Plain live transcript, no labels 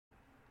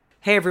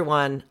Hey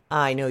everyone,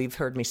 I know you've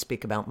heard me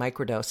speak about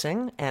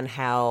microdosing and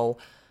how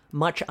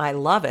much I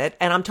love it.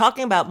 And I'm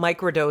talking about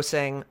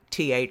microdosing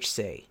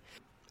THC.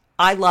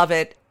 I love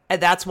it.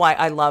 And that's why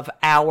I love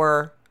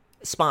our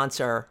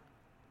sponsor,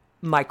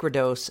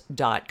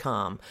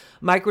 microdose.com.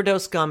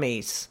 Microdose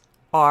gummies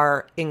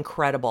are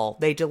incredible.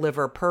 They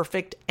deliver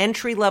perfect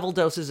entry-level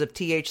doses of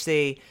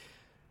THC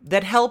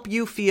that help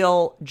you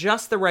feel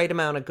just the right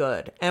amount of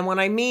good. And when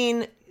I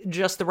mean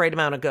just the right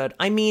amount of good,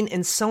 I mean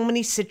in so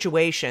many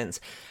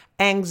situations: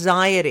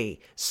 anxiety,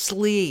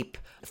 sleep,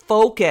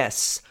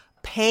 focus,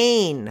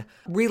 pain,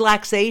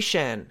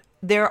 relaxation.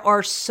 There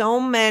are so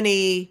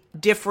many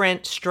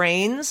different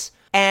strains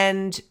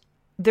and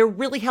they're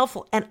really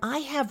helpful. And I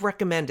have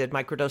recommended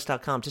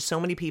microdose.com to so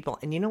many people.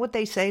 And you know what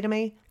they say to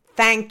me?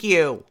 Thank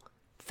you.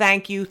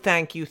 Thank you,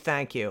 thank you,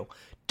 thank you.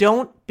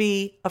 Don't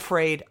be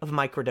afraid of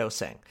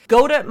microdosing.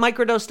 Go to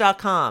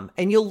microdose.com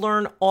and you'll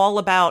learn all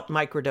about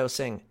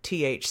microdosing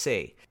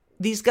THC.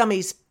 These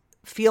gummies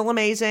feel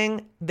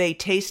amazing. They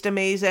taste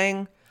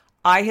amazing.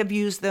 I have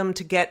used them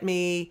to get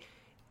me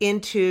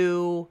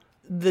into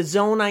the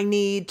zone I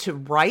need to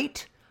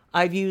write.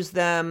 I've used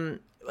them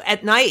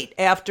at night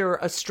after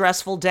a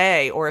stressful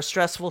day or a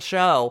stressful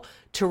show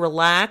to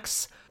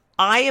relax.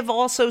 I have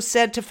also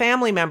said to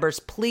family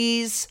members,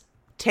 please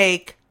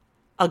take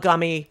a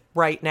gummy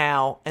right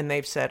now. And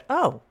they've said,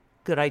 oh,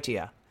 good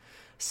idea.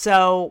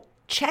 So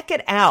check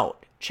it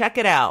out. Check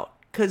it out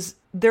because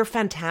they're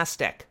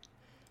fantastic.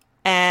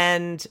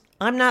 And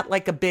I'm not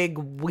like a big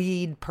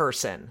weed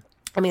person.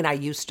 I mean, I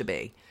used to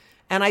be.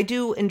 And I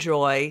do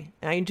enjoy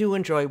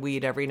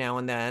weed every now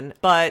and then.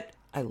 But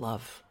I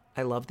love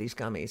these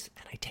gummies.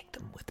 And I take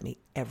them with me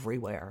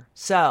everywhere.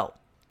 So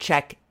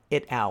check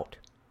it out.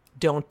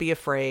 Don't be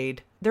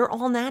afraid. They're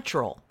all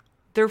natural.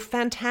 They're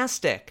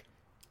fantastic.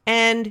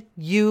 And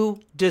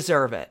you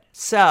deserve it.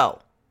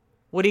 So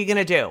what are you going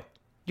to do?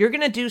 You're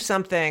going to do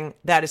something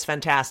that is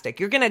fantastic.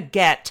 You're going to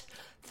get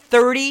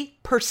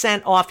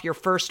 30% off your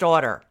first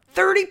order.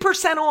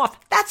 30% off.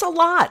 That's a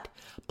lot.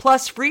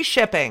 Plus free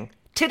shipping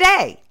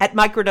today at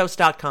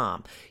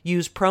microdose.com.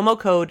 Use promo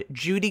code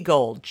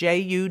JudyGold,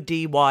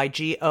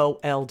 JUDYGOLD.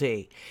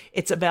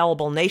 It's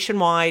available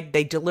nationwide.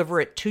 They deliver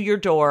it to your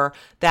door.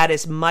 That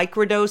is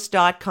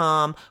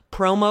microdose.com.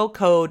 Promo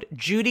code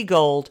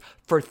JudyGold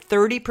for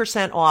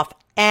 30% off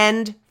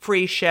and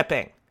free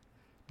shipping.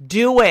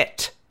 Do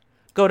it.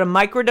 Go to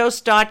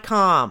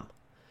microdose.com.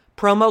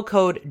 Promo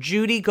code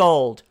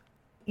JudyGold.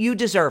 You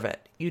deserve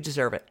it. You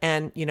deserve it.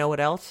 And you know what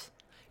else?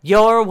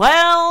 You're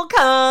welcome.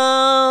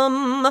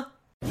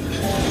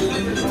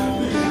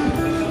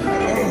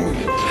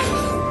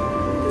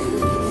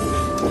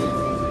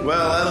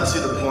 Well, I don't see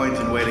the point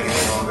in waiting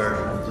any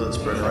longer. So let's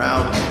bring her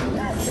out.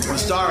 The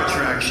star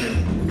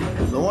attraction,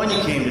 the one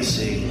you came to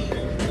see.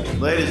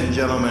 Ladies and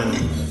gentlemen,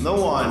 the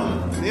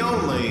one, the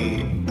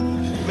only,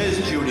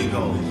 Miss Judy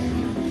Gold.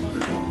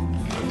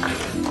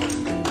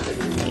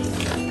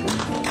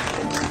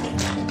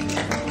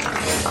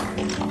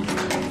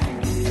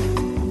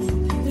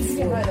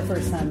 The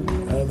first time?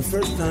 The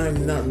first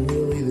time, not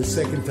really. The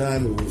second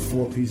time, it was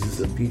 4 pieces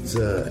of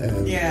pizza.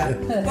 And yeah.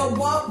 But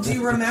what, do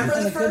you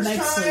remember the first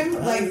time?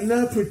 Like,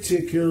 not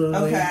particularly.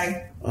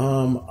 Okay.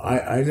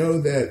 I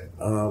know that,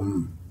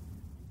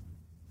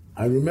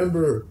 I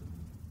remember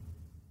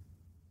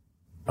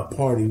a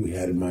party we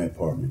had in my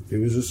apartment. It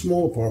was a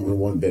small apartment,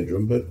 1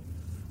 bedroom, but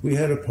we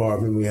had an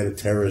apartment. We had a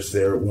terrace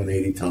there at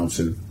 180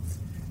 Thompson.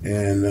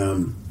 And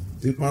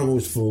the apartment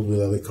was filled with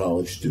other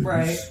college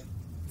students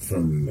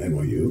from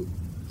NYU.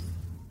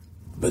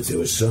 But there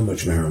was so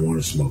much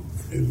marijuana smoke.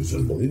 It was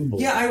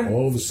unbelievable. Yeah,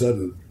 all of a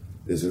sudden,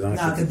 there's a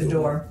knock at the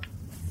door.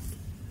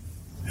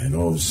 And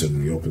all of a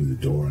sudden, we open the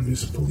door, and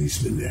there's a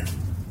policeman there.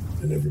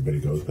 And everybody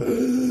goes,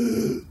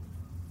 and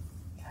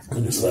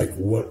it's like,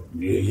 what?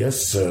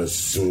 Yes, so, the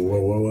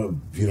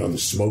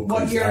smoke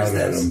comes out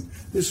at him.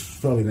 This was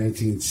probably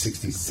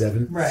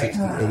 1967,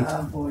 68.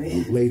 Oh,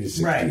 boy. Later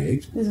 68.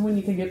 Right. This is when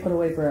you could get put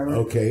away forever.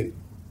 Okay.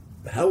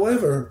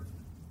 However,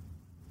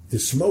 the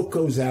smoke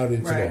goes out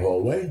into the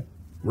hallway.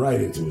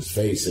 Right into his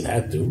face, it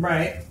had to.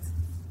 Right.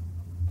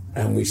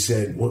 And we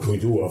said, what can we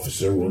do,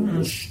 officer? Well,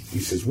 he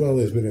says, well,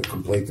 there's been a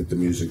complaint that the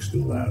music's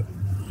too loud.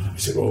 I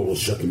said, oh, we'll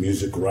shut the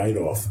music right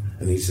off.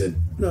 And he said,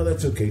 no,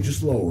 that's okay,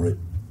 just lower it.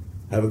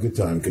 Have a good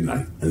time, good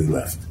night. And he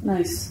left.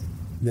 Nice.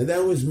 Now,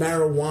 that was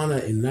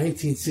marijuana in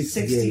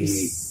 1968,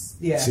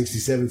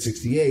 67,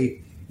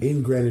 68,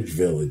 in Greenwich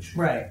Village.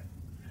 Right.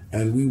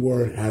 And we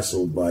weren't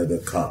hassled by the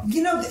cops.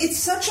 You know, it's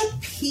such a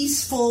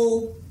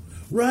peaceful...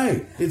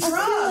 Right. It's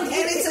drug, and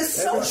it's a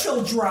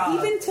social drug.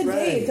 Even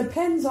today, it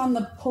depends on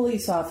the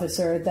police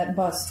officer that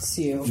busts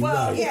you.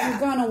 Well, if you're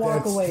going to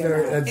walk away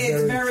or not.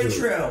 It's very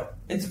true.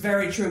 It's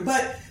very true.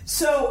 But,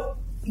 so,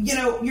 you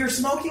know, you're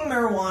smoking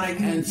marijuana.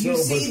 You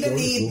see the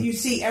need. You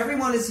see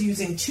everyone is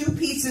using 2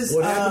 pieces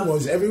What happened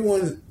was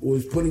everyone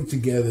was putting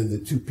together the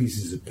 2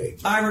 pieces of paper.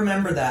 I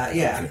remember that,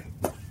 yeah.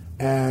 Okay.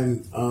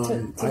 And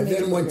I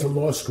then went to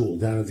law school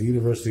down at the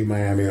University of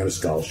Miami on a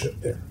scholarship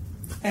there.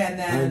 And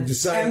then,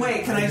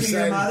 can I do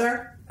your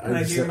mother? Can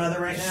I do your mother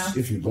right now?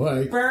 If you'd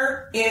like.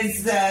 Bert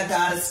is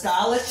got a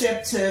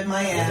scholarship to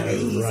Miami.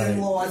 He's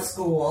in law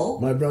school.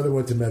 My brother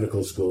went to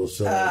medical school,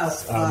 so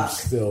I'm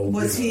still.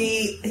 Was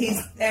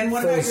he's and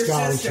what about your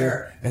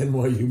sister?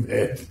 NYU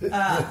Med.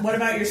 What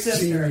about your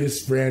sister?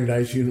 Genius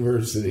Brandeis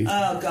University.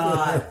 Oh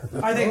God,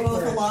 are they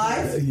both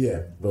alive?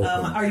 Yeah, both.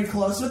 Are you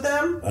close with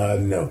them?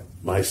 No,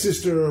 my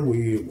sister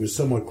we were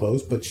somewhat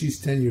close, but she's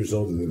 10 years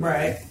older than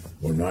me,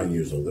 or 9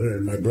 years older,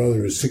 and my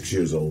brother is 6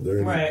 years older.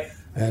 And,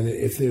 and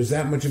if there's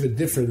that much of a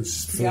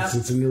difference, for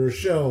instance, in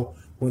Rochelle,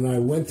 when I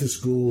went to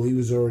school, he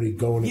was already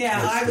going to high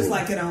school. I was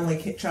like an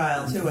only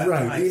child, too.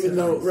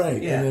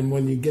 And then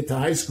when you get to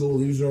high school,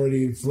 he was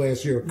already his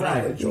last year of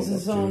college. He's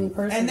his own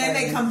person. And then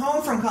they come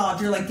home from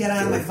college, you're like, get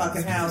out of my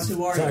fucking house,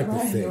 who are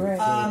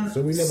you?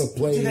 So we never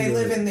played. Do they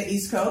live in the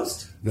East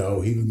Coast?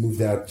 No, he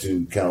moved out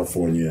to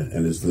California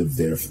and has lived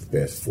there for the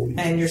past 40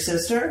 years. And your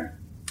sister?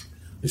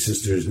 My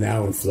sister is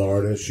now in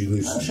Florida. She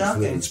lives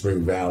in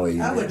Spring Valley.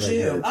 How would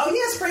you? Oh,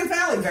 yeah, Spring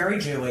Valley. Very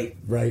Jewy.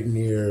 Right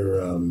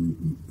near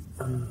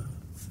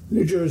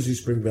New Jersey,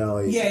 Spring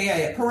Valley.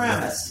 Yeah.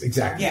 Paramus.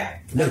 Exactly. Yeah.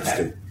 Next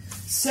to.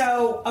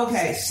 So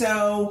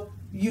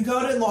you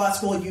go to law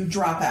school, you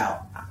drop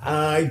out.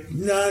 I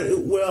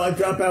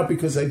drop out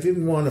because I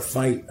didn't want to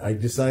fight. I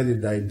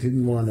decided I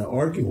didn't want to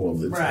argue all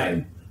the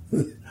time.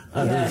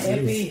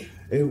 Hippie.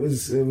 It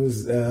was.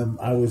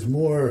 I was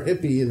more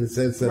hippie in the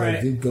sense that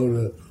I did go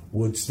to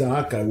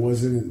Woodstock. I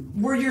wasn't.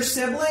 Were your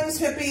siblings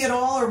hippie at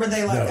all, or were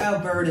they like, "Oh,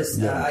 Bert is,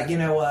 you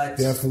know what?"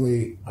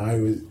 Definitely,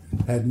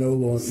 had no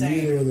long. Same.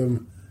 Neither of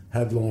them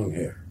had long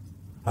hair.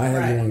 I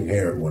had long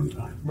hair at one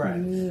time. Right.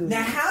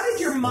 Now, how did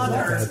your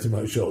mother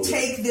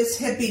take this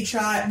hippie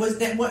child?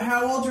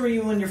 How old were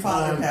you when your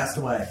father passed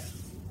away?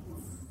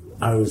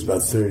 I was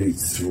about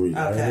 33.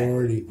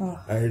 Okay.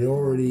 I had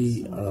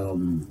already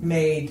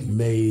made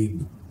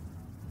millions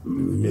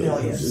and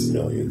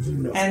millions and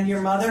millions. And your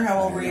mother,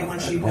 how old were you when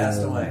she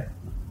passed away?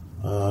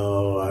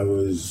 I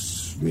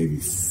was maybe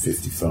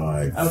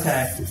 55.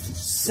 Okay. 56.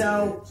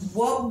 So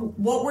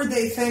what were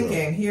they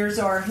thinking? Here's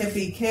our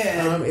hippie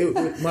kid.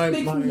 My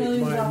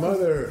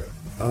mother.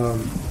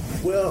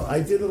 I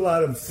did a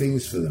lot of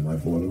things for them. I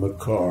bought them a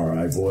car.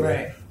 I bought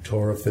a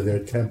Torah for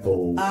their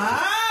temple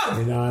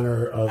in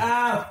honor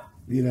of.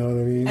 You know what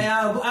I mean?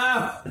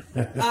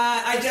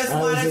 I just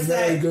want to say, I was a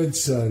very good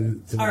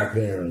son to my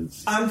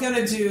parents. I'm going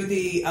to do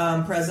the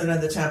president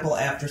of the temple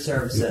after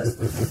services.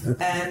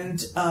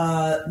 And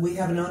we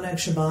have an Oneg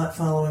Shabbat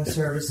following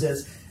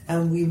services.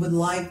 And we would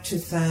like to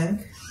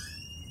thank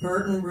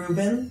Bert and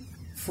Ruben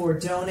for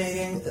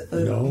donating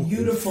a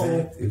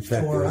beautiful in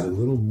fact, Torah. There was a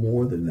little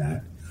more than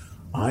that.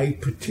 I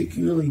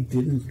particularly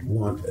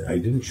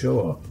didn't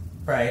show up.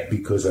 Right.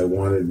 Because I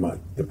wanted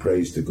the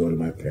praise to go to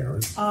my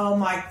parents. Oh,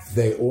 my.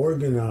 They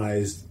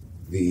organized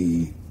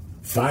the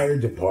fire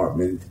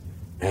department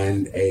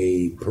and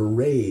a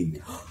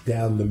parade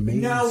down the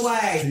main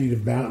street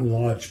of Mountain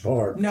Lodge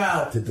Park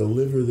to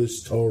deliver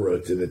this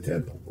Torah to the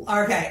temple.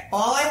 Okay.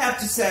 All I have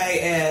to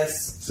say is,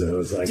 so it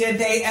was like,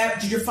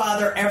 did your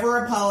father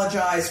ever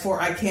apologize for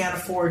 "I can't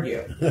afford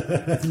you"?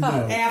 No.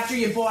 After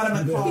you bought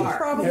him a car, he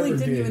probably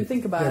didn't even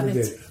think about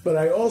it. But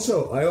I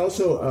also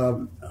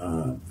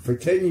for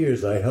 10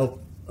 years I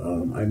helped.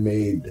 I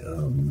made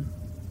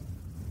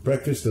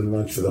breakfast and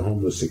lunch for the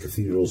homeless at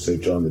Cathedral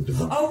St. John the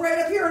Divine. Oh, right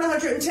up here on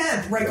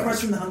 110th, right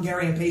across from the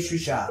Hungarian pastry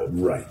shop.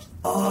 Right.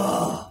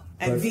 Oh,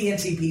 and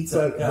V&T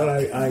Pizza.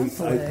 But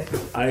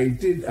I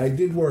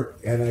did work,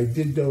 and I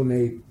did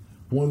donate.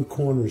 One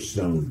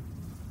cornerstone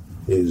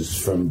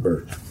is from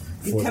Bert.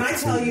 Can I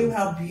tell you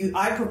how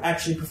I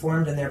actually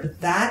performed in there? But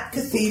that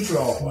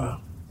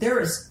cathedral,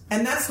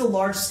 and that's the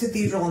largest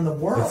cathedral in the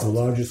world. It's the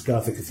largest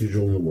Gothic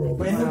cathedral in the world.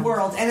 The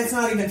world, and it's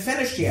not even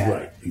finished yet.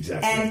 Right,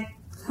 exactly. And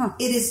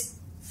it is.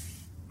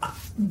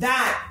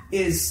 That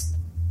is,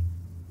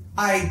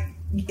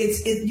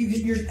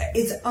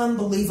 it's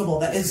unbelievable.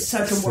 That is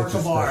such a work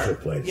of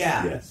art. Place.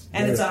 Yeah, yes.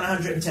 And it's on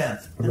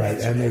 110th. Right,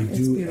 and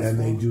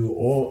they do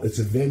all. It's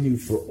a venue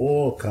for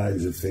all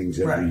kinds of things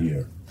every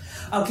year.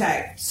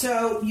 Okay,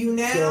 so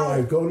So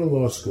I go to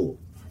law school.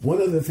 One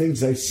of the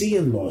things I see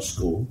in law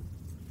school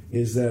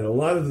is that a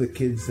lot of the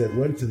kids that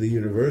went to the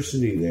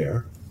university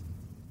there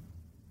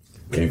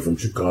came from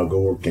Chicago,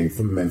 or came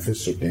from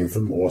Memphis, or came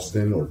from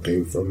Austin, or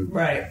came from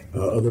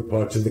other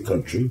parts of the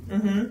country.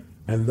 Mm-hmm.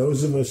 And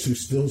those of us who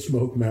still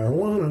smoke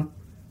marijuana,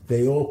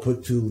 they all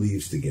put two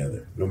leaves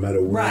together, no matter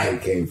where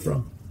they came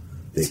from.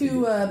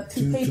 Two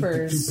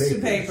papers. Two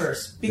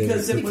papers.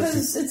 Because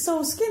it's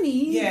so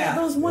skinny. Yeah.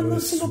 Those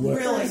single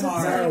really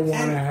hard.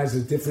 Marijuana has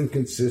a different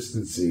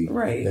consistency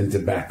than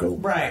tobacco.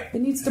 Right.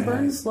 It needs to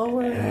burn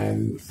slower.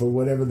 And for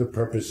whatever the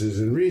purposes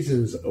and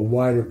reasons, a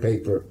wider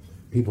paper,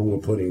 people were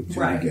putting two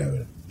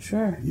together.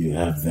 Sure. You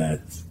have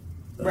that.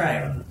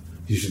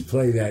 You should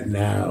play that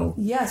now.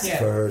 Yes.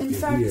 For her In to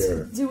fact,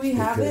 hear, do we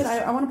have it?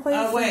 I want to play it.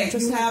 Oh, wait,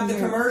 just you so have the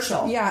hear.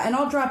 commercial. Yeah, and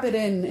I'll drop it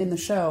in the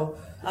show.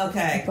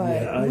 Okay.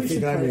 But I we think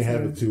should I play may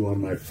have for it too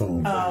on my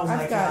phone. Oh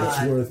my I've got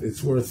God!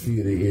 It's worth for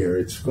you to hear.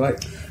 It's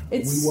like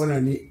we won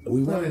an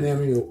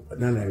Emmy,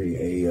 not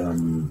Emmy,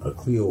 a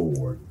Clio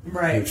Award.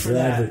 Right, Which for for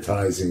that.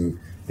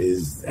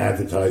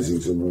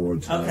 advertising's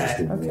awards.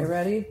 Okay. Okay,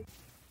 ready?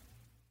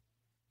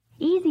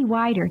 Easy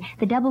Wider,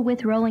 the double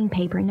width rolling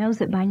paper, knows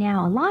that by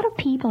now a lot of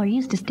people are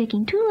used to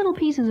sticking two little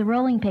pieces of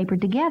rolling paper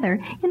together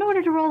in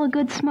order to roll a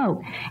good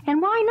smoke.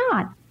 And why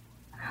not?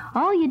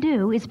 All you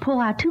do is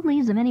pull out two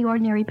leaves of any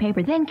ordinary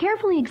paper, then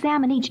carefully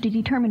examine each to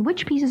determine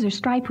which pieces are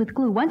striped with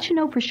glue. Once you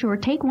know for sure,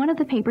 take one of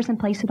the papers and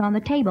place it on the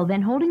table.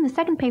 Then, holding the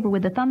second paper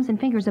with the thumbs and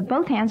fingers of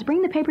both hands,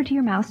 bring the paper to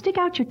your mouth, stick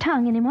out your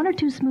tongue, and in one or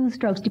two smooth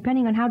strokes,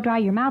 depending on how dry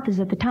your mouth is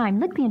at the time,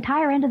 lick the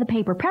entire end of the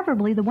paper,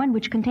 preferably the one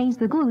which contains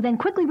the glue. Then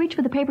quickly reach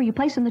for the paper you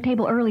placed on the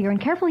table earlier and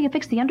carefully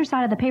affix the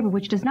underside of the paper,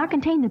 which does not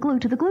contain the glue,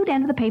 to the glued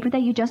end of the paper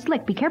that you just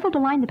licked. Be careful to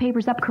line the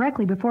papers up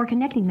correctly before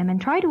connecting them,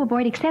 and try to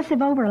avoid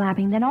excessive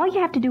overlapping. Then all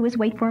you have to do is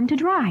wait for them to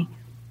dry.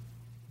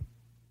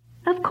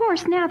 Of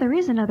course, now there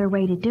is another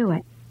way to do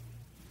it.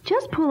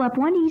 Just pull up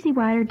one Easy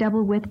Wider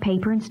double width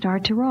paper and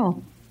start to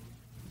roll.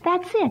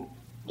 That's it.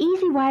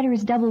 Easy Wider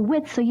is double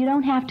width, so you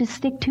don't have to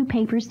stick two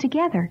papers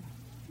together.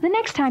 The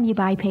next time you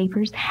buy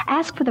papers,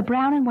 ask for the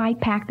brown and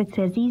white pack that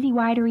says Easy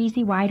Wider,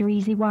 Easy Wider,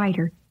 Easy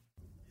Wider.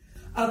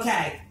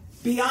 Okay,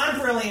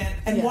 beyond brilliant.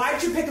 And why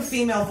did you pick a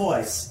female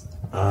voice?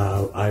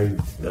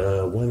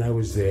 When I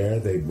was there,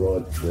 they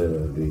brought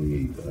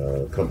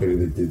the company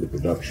that did the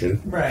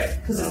production. Right,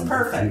 because it's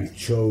perfect. We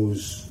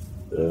chose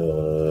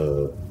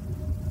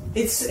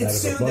It's out of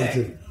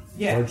soothing.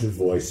 a bunch of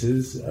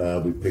voices.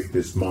 We picked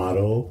this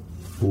model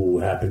who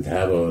happened to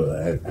have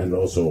and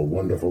also a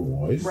wonderful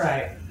voice.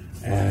 Right.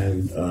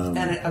 And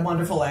a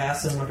wonderful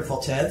ass and wonderful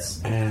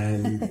tits.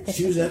 And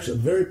she was actually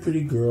a very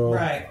pretty girl,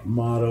 right.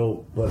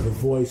 Model, but her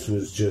voice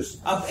was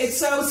just...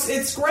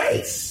 it's great.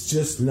 It's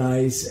just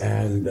nice,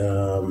 and...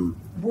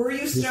 were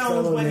you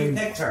stoned when you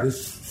picked her?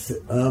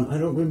 I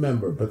don't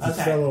remember, but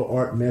this fellow,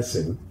 Art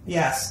Messing,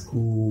 yes,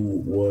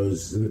 who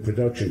was in the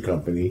production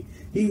company,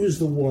 he was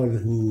the one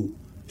who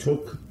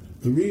took...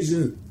 The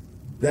reason...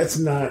 That's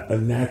not a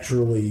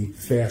naturally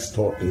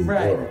fast-talking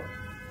girl.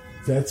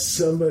 That's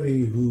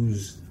somebody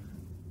who's...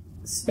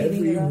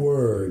 Every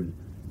word,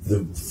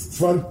 the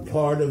front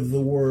part of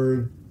the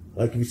word,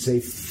 like you say,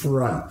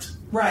 front.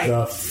 Right.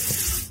 The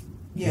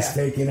is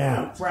taken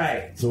out.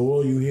 Right. So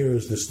all you hear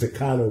is the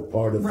staccato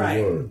part of the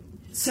word.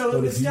 So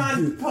it was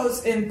done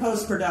in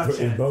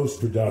post-production. In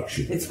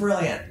post-production. It's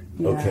brilliant.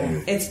 Yeah.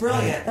 Okay. It's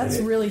brilliant. That's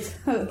really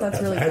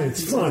And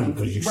it's fun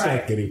because you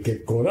start getting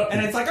caught up.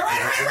 And it's like, all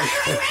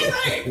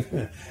right.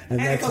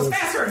 and it goes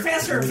faster and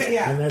faster.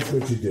 And that's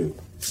what you do.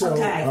 So,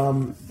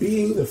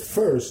 being the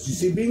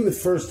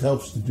first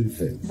helps to do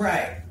things.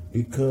 Right.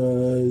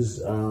 Because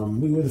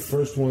we were the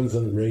first ones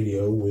on the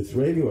radio with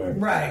radio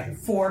advertising. Right.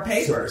 For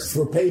papers.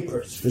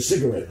 For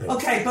cigarette papers.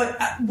 Okay, but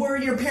were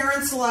your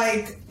parents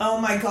like,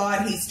 oh my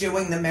God, he's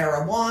doing the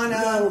marijuana?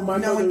 No, my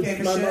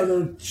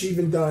mother, she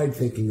even died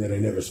thinking that I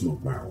never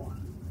smoked marijuana.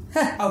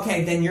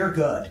 Okay, then you're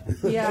good.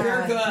 Yeah.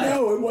 You're good.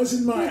 No, it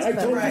wasn't mine. I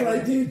told her I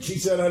did. She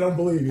said, I don't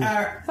believe you.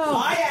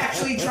 I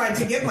actually tried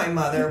to give my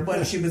mother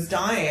when she was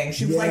dying.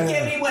 She was like,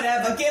 give me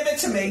whatever. Give it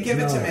to me. Give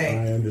it to me.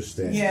 I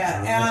understand.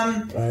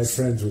 Yeah. I had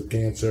friends with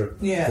cancer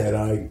that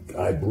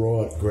I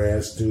brought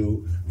grass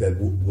to that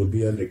would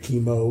be under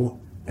chemo.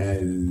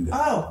 And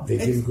they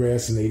give them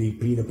grass and they'd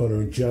eat peanut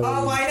butter and jelly.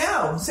 Oh, I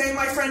know. Same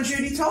my friend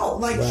Judy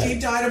told. She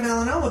died of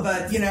melanoma,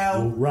 but,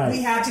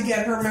 we had to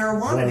get her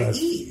marijuana to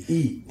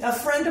eat. A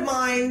friend of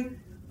mine,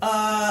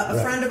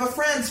 friend of a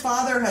friend's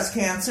father has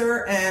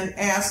cancer and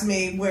asked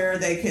me where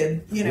they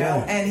could,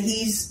 and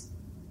he's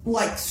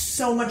like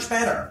so much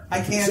better.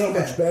 I can't so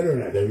much better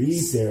now. They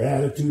eat, their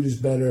attitude is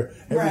better.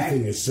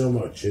 Everything is so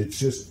much. It's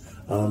just,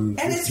 and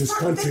this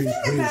country. The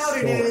thing about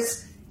it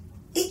is,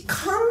 it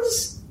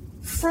comes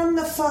from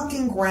the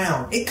fucking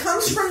ground. It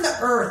comes from the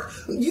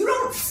earth. You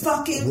don't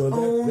fucking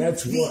own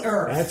the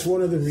earth. That's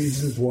one of the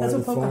reasons why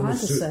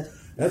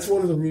That's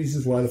one of the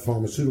reasons why the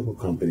pharmaceutical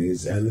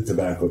companies and the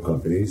tobacco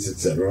companies,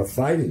 etc., are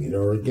fighting it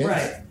or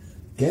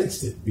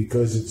against it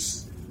because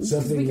it's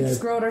something we can that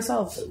just grow it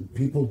ourselves.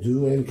 People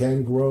do and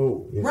can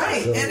grow.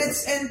 Right, so,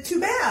 and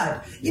too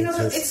bad.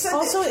 It's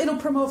also it'll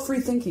promote free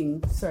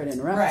thinking. Sorry to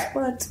interrupt,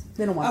 but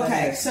they don't want that.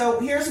 Okay, so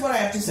here's what I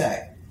have to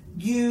say.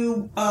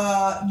 You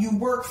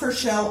work for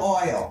Shell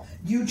Oil.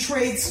 You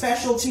trade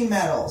specialty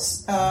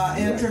metals,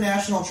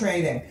 international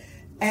trading,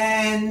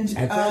 and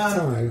at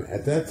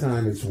that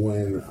time, it's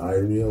when I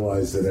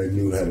realized that I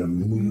knew how to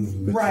move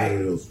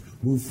materials,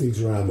 move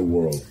things around the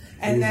world.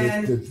 And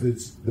then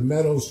the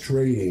metals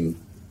trading,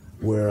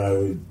 where I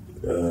would,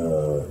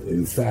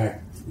 in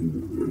fact,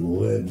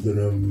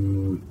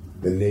 molybdenum,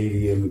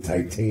 vanadium,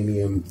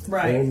 titanium,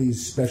 all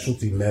these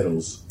specialty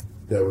metals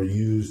that were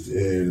used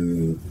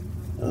in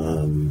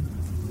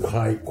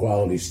high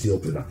quality steel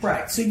production.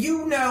 Right. So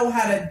you know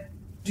how to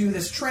do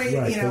this trade,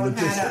 and how to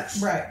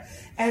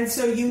And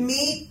so you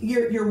meet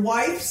your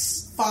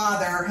wife's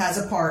father has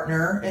a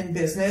partner in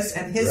business,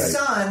 and his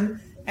son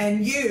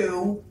and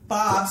you,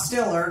 Bob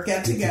Stiller,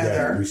 get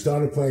together. We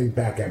started playing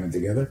backgammon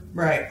together.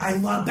 Right. I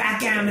love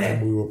backgammon.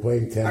 And we were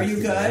playing tennis. Are you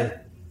together. good?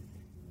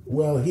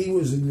 Well, he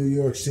was a New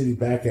York City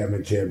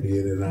backgammon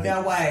champion,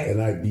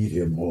 and I beat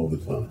him all the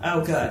time.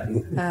 Oh,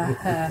 good.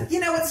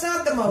 It's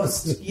not the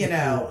most,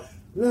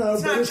 No,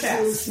 it's not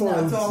chess. It's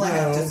fun. That's all I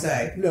have to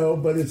say. No,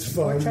 but it's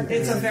fun.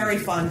 It's a very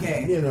fun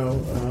game.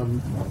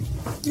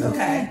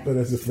 Okay. But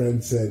as a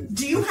friend said...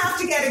 Do you have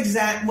to get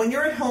exact... When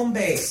you're at home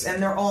base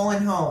and they're all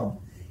in home,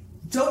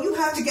 don't you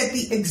have to get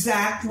the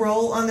exact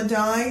roll on the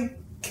die?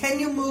 Can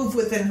you move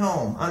within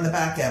home on the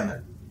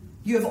backgammon?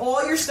 You have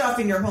all your stuff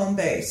in your home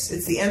base.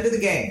 It's the end of the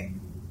game.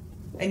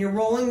 And you're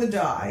rolling the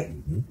die.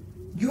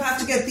 You have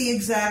to get the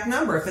exact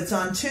number. If it's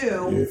on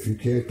 2... If you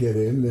can't get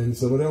in, then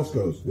someone else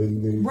goes.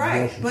 Then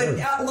right. But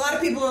a lot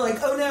of people are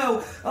like, oh,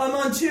 no, I'm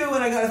on 2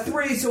 and I got a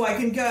 3 so I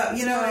can go.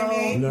 You know what I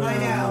mean? No, I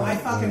know. I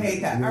fucking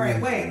hate that. All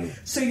right, wait.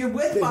 So you're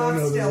with Bob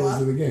Stiller. The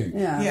rules of the game.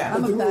 Yeah.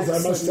 I'm a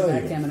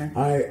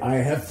backgammoner. I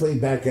have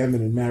played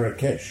backgammon in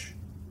Marrakesh,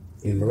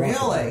 in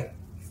Morocco. Really?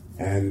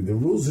 And the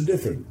rules are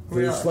different.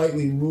 There's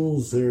slightly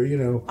rules there,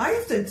 I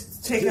have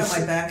to take out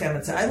my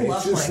backgammon. I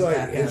love playing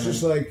backgammon. It's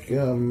just like,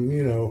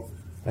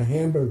 a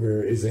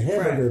hamburger is a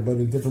hamburger, but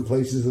in different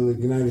places of the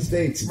United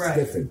States, it's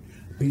different.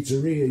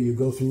 Pizzeria, you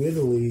go through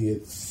Italy,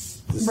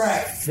 it's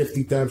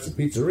 50 times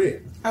the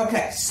pizzeria.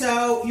 Okay,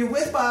 so you're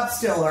with Bob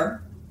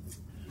Stiller,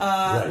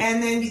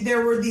 and then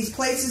there were these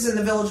places in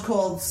the village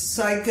called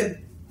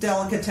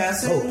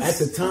Psychodelicatessens. Oh, at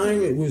the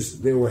time,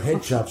 there were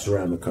head shops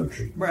around the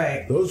country.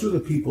 Right. Those were the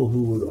people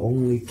who would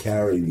only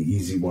carry the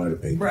Easy Wider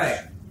papers. Right.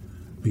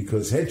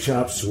 Because head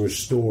shops were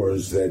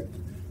stores that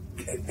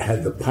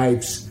had the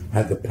pipes,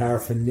 had the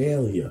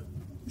paraphernalia.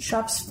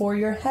 Shops for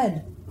your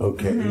head.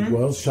 Okay,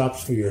 well,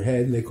 shops for your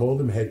head, and they called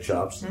them head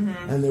shops.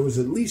 And there was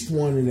at least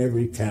one in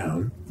every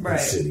town or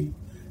city.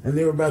 And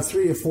there were about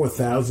 3,000 or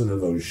 4,000 of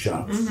those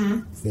shops,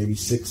 maybe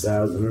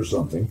 6,000 or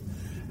something.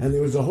 And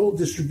there was a whole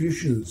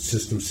distribution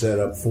system set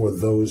up for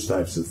those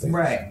types of things.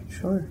 Right.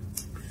 Sure.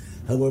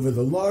 However,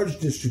 the large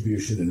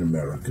distribution in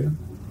America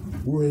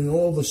were in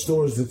all the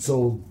stores that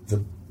sold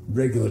the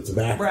regular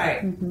tobacco.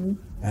 Right.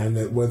 And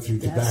that went through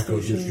tobacco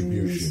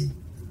distribution.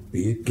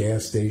 Be it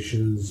gas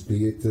stations,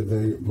 be it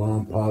the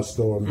mom and pop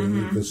store, be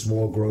it the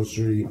small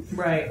grocery.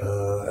 Right.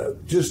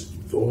 Just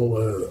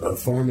all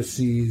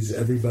pharmacies,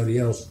 everybody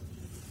else.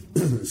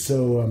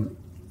 So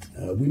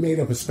we made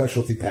up a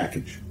specialty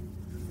package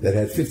that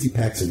had 50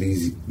 packs of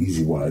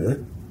Easy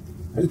Wider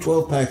and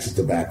 12 packs of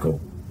tobacco.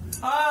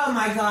 Oh,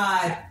 my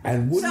God.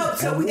 And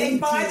so they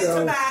buy the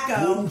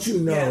tobacco. Wouldn't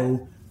you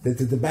know that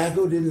the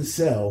tobacco didn't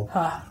sell,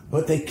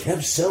 but they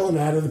kept selling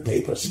out of the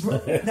papers?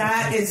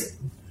 That is...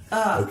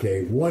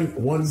 Okay,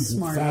 one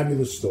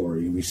fabulous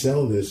story. We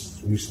sell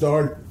this, we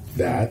start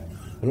that,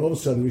 and all of a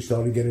sudden we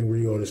started getting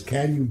reorders.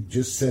 Can you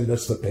just send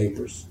us the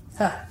papers?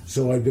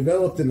 So I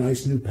developed a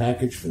nice new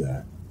package for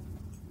that.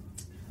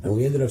 And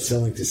we ended up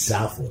selling to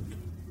Southland.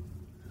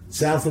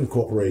 Southland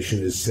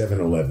Corporation is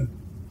 7-Eleven.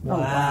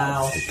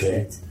 Wow.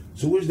 Okay.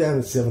 So we was down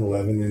at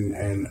 7-Eleven,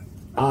 and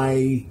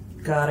I...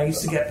 God, I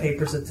used to get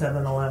papers at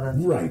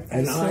 7-Eleven. Right.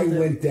 And I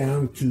went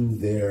down to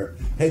their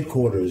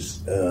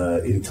headquarters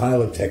in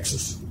Tyler,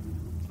 Texas.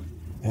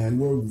 And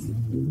we're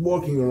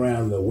walking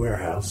around the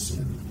warehouse,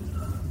 and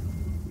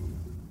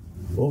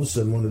all of a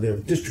sudden one of their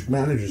district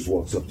managers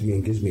walks up to me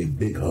and gives me a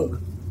big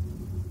hug.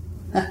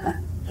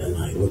 And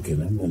I look at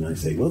him and I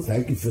say, well,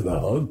 thank you for the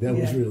hug. That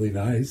was really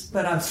nice.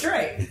 But I'm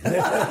straight.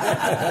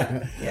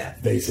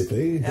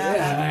 Basically.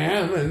 Yeah, I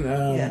am.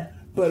 And,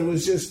 but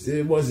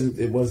it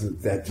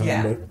wasn't that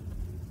time.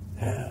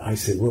 But I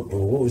said, well,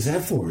 what was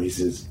that for? He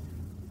says,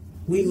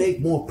 we make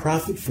more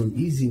profit from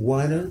Easy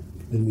Wider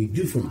than we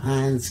do from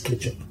Heinz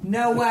ketchup.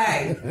 No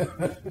way.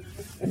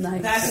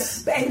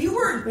 Nice. And you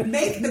were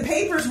the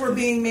papers were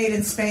being made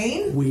in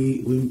Spain?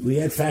 We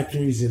had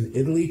factories in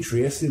Italy,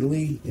 Trieste,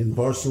 Italy, in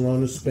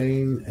Barcelona,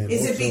 Spain, and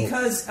is it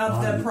because of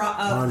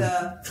on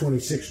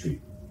 26th Street?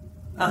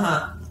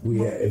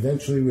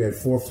 Eventually we had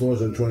 4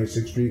 floors on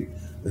 26th Street,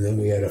 and then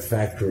we had a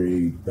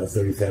factory about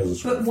 30,000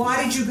 square feet. But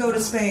why did you go to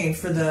Spain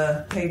for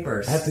the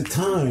papers? At the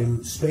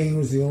time, Spain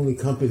was the only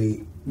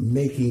company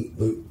making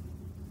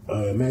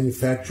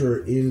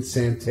manufacturer in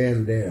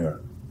Santander.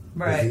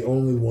 Right. Was the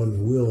only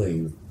one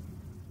willing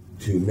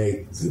to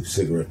make the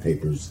cigarette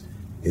papers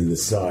in the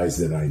size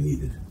that I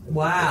needed.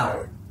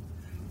 Wow.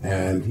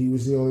 And he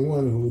was the only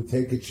one who would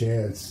take a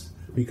chance,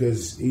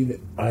 because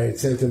I had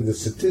sent him the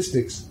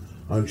statistics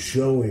on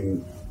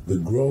showing the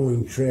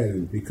growing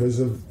trend, because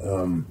of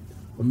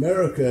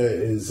America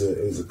is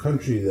a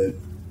country that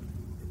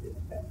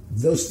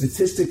those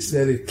statistics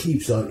that it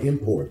keeps on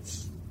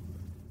imports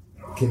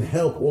can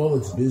help all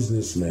its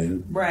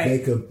businessmen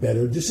make a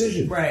better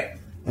decision. Right.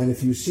 And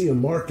if you see a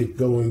market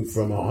going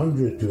from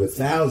 100 to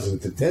 1,000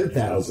 to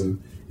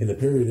 10,000 in a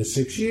period of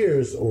 6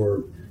 years,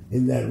 or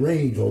in that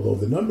range, although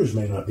the numbers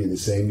may not be the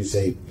same, you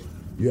say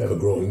you have a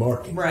growing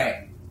market.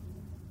 Right.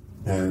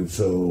 And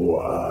so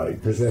I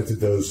presented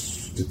those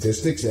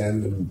statistics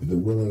and the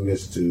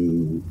willingness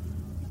to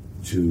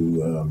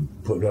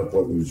put up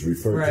what was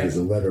referred to as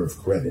a letter of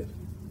credit.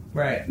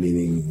 Right.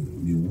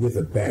 Meaning, with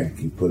a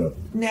bank, you put up...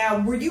 Now,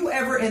 were you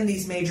ever in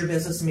these major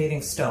business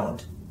meetings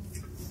stoned?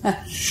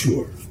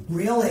 Sure.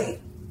 Really?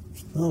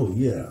 Oh,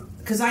 yeah.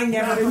 Because I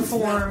never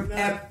perform...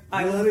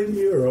 Not in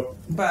Europe.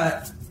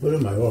 But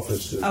in my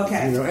office. Okay.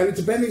 And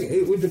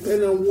it would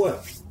depend on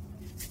what.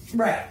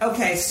 Right.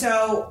 Okay,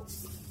 so...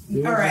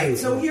 All right,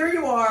 so here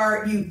you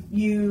are,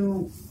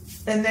 you,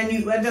 and then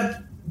you end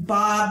up,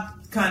 Bob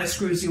kind of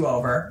screws you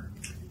over.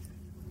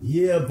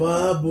 Yeah,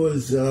 Bob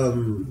has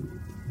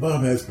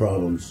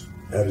problems,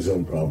 had his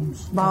own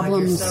problems. God,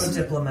 you're so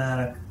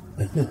diplomatic.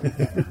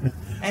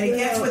 And he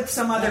gets with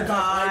some other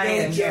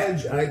guy.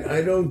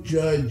 I don't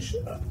judge.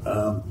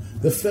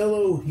 The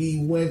fellow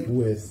he went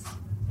with,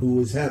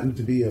 who happened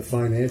to be a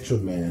financial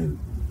man,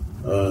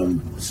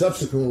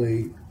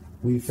 subsequently...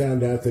 we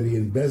found out that he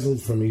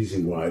embezzled from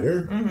Easy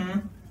Wider.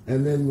 Mm-hmm.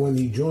 And then when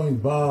he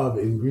joined Bob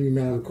in Green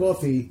Mountain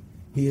Coffee,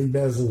 he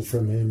embezzled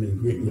from him in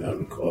Green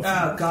Mountain Coffee.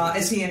 Oh, God.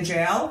 Is he in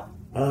jail?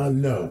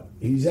 No.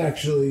 He's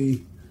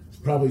actually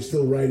probably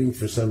still writing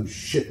for some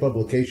shit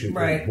publication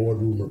called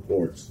Boardroom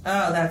Reports.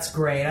 Oh, that's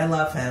great. I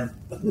love him.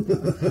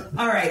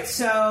 All right,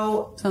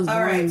 so... Sounds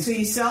boring. So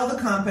you sell the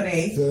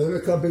company.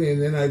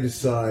 And then I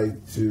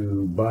decide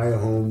to buy a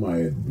home.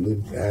 I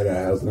had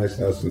a nice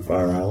house in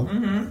Fire Island.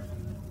 Mm-hmm.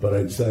 But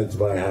I decided to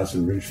buy a house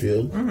in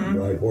Ridgefield,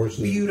 ride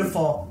horses.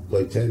 Beautiful.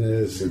 Play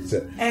tennis.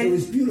 It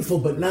was beautiful,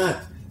 but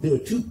not. There were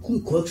 2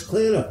 Ku Klux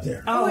Klan up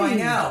there. Oh, I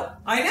know.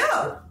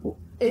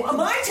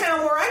 My town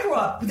where I grew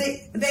up,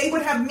 they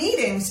would have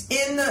meetings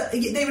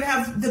they would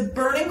have the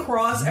Burning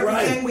Cross,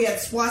 everything. Right. We had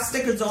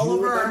swastikas all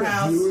over our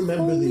house. Do you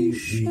remember the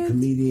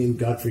comedian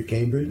Godfrey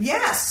Cambridge?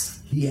 Yes.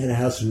 He had a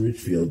house in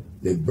Ridgefield.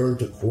 They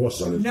burnt a cross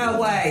on his lawn.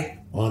 No way.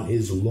 On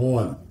his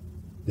lawn.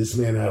 This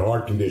man had a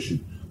heart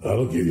condition.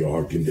 That'll give you a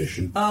heart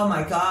condition. Oh,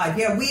 my God.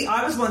 Yeah,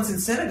 I was once in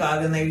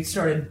synagogue, and they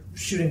started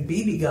shooting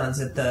BB guns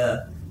at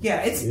the...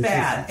 Yeah, it's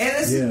bad. And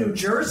this is New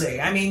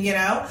Jersey. I mean,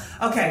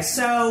 Okay,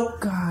 so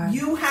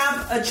you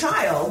have a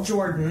child,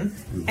 Jordan,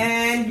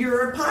 and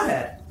you're a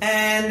pothead.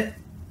 And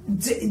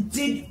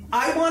did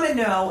I want to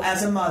know,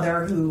 as a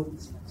mother who...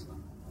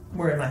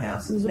 We're in my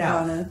house.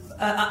 Now,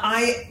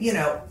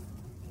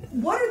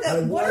 what do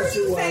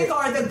you think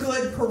are the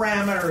good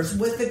parameters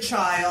with the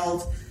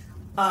child...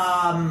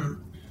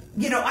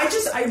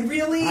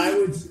 I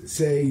would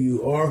say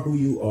you are who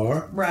you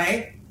are.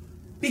 Right.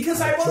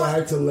 Because I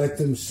try to let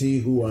them see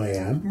who I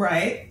am.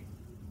 Right.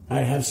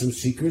 I have some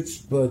secrets,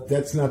 but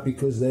that's not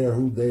because they are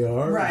who they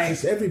are. Right.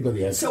 It's just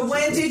everybody has So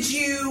when did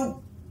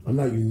you... I'm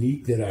not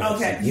unique that I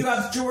Okay, you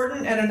have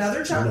Jordan and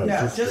another child?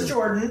 No, just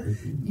Jordan.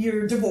 Mm-hmm.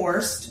 You're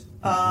divorced.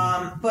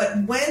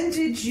 But when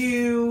did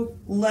you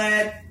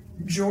let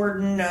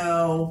Jordan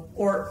know,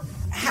 or...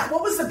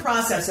 what was the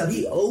process of it?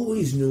 He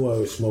always knew I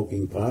was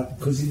smoking pot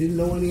because he didn't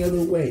know any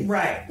other way.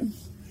 Right.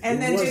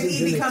 And then did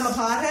he become a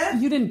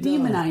pothead? You didn't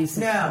demonize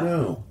him.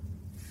 No.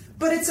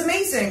 But it's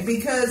amazing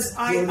because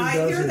I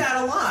hear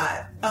that a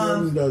lot.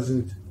 Jordan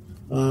doesn't.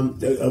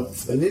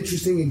 An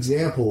interesting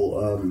example,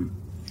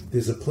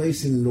 there's a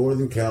place in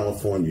Northern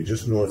California,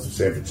 just north of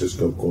San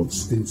Francisco, called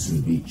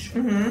Stinson Beach.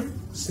 Mm-hmm.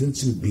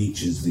 Stinson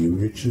Beach is the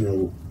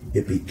original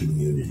hippie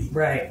community.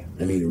 Right.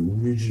 I mean,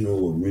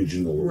 original.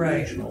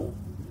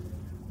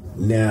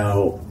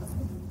 Now,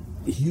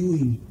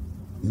 Huey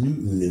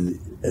Newton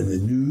in the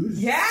news.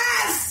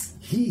 Yes!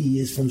 He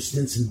is from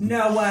Stinson Beach.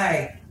 No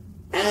way.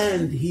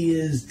 And he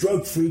is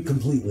drug-free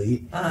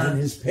completely, and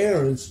his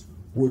parents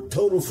were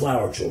total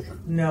flower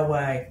children. No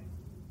way.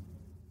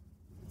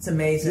 It's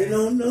amazing. You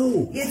don't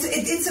know.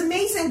 It's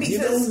amazing because... You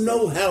don't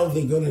know how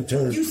they're going to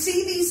turn. You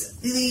see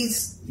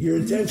these Your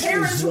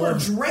parents who are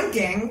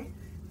drinking...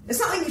 It's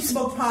not like you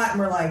smoke pot and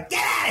we're like,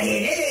 get out of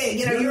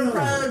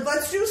here!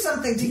 Let's do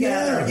something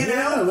together,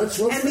 Yeah, let's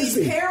run And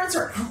frisbee. These parents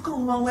are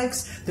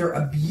alcoholics, they're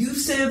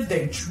abusive,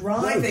 they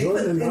drive...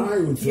 Jordan and I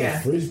would play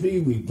frisbee,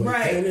 we'd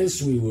play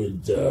tennis, we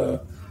would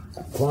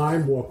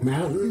climb, walk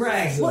mountains.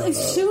 Right. Well,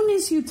 as soon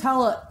as you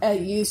tell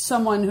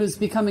someone who's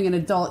becoming an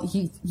adult,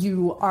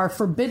 you are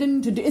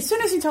forbidden to do... As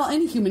soon as you tell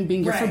any human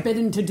being you're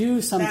forbidden to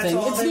do something,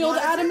 it's the old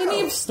Adam and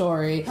Eve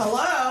story.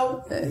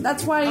 Hello?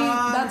 That's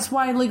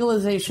why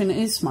legalization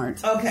is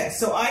smart. Okay,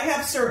 so I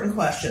have certain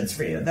questions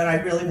for you that I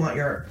really want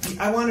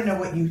I want to know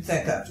what you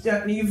think of.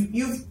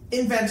 You've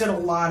invented a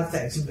lot of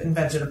things. You've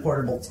invented a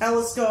portable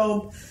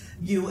telescope.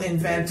 You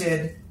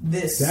invented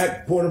this.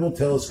 That portable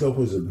telescope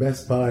was at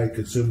Best Buy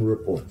Consumer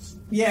Reports.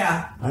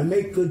 Yeah. I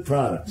make good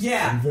products.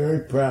 Yeah. I'm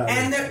very proud.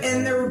 And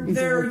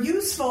they're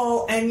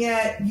useful, and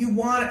yet you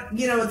want,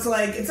 it's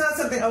like, it's not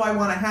something, I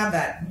want to have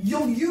that.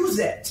 You'll use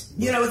it.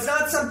 It's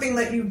not something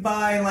that you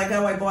buy and like,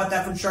 I bought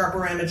that from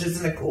Sharper Image,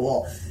 isn't it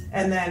cool?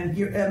 And then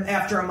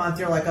after a month,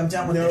 you're like, I'm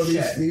done with this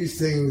shit. These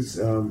things,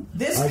 I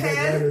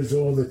get letters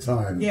all the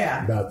time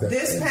about that.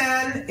 This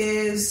pen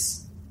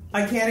is,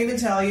 I can't even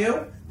tell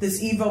you.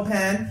 This Evo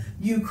pen.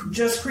 You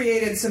just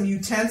created some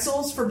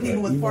utensils for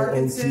people with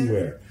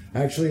Parkinson's.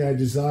 Actually, I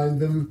designed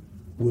them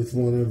with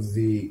one of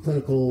the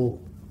clinical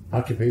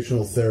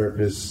occupational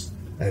therapists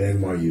at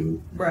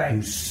NYU, right,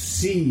 who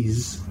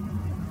sees,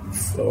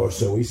 or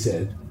so he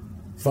said,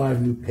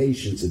 5 new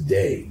patients a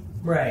day.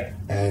 Right.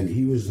 And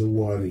he was the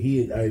one,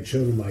 I had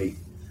shown him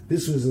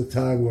this was the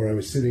time where I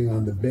was sitting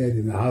on the bed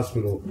in the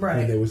hospital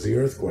when there was the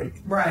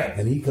earthquake. Right.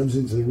 And he comes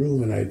into the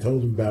room, and I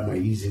told him about my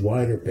Easy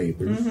Wider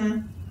papers.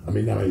 Mm-hmm. I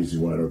mean, not Easy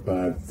Wider,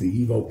 about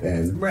the Evo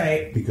pen.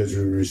 Right. Because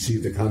we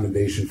received a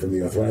commendation from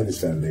the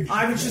Arthritis Foundation.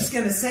 I was just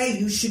going to say,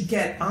 you should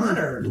get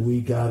honored.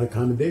 We got a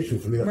commendation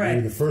from the we were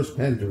the first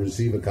pen to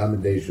receive a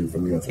commendation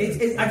from the Arthritis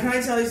Foundation. Can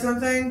I tell you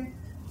something?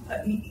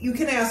 You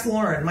can ask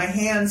Lauren. My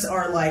hands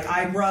are like,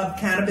 I rub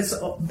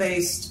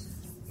cannabis-based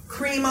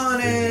cream on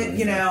it,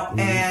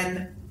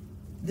 and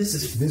this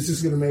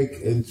is going to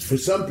make, and for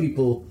some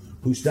people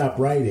who stop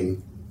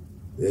writing,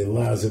 it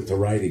allows them to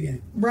write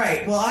again.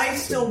 Right. Well, I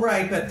still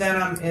write, but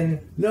then I'm in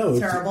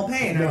terrible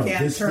pain. I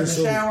can't turn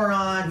the shower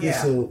on.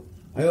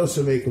 I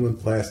also make them in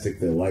plastic.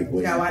 They're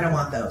lightweight. No, I don't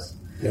want those.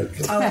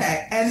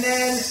 Okay. And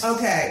then,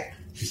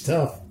 She's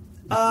tough.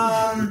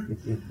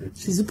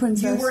 She's a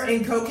princess. You were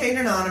in Cocaine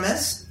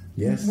Anonymous.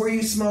 Yes. Were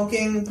you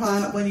smoking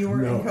pot when you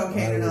were in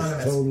Cocaine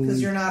Anonymous?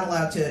 Because you're not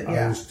allowed to.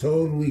 I was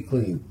totally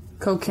clean.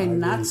 Cocaine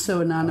not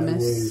so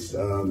anonymous.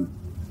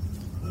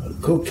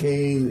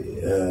 Cocaine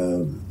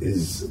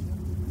is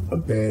a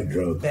bad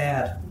drug.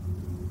 Bad.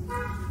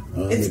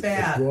 It's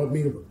bad. It brought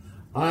me to.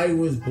 I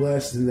was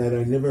blessed in that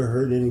I never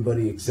hurt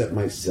anybody except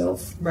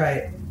myself.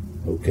 Right.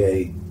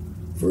 Okay,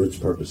 for its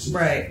purposes.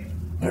 Right.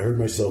 I hurt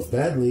myself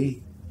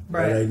badly.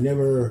 Right. But I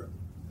never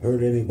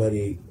hurt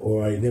anybody,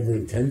 or I never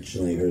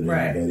intentionally hurt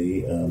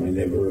anybody.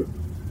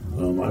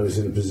 I was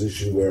in a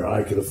position where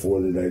I could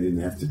afford it. I didn't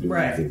have to do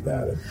anything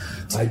about it.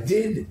 I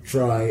did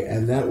try,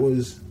 and that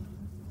was,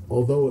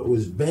 although it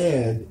was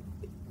bad,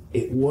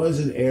 it was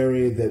an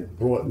area that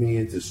brought me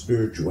into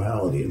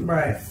spirituality in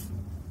life.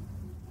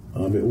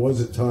 It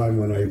was a time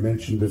when I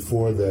mentioned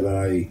before that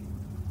I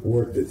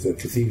worked at the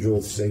Cathedral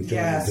of St.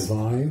 John the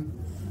Divine.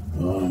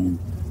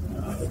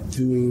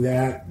 Doing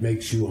that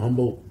makes you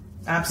humble.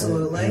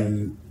 Absolutely.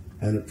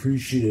 And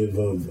appreciative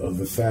of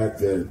the fact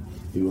that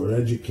you were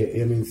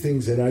educated. I mean,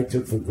 things that I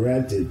took for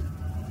granted,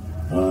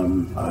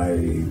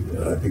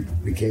 I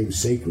became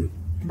sacred.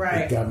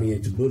 Right. It got me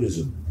into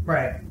Buddhism.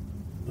 Right.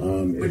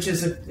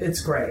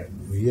 It's great.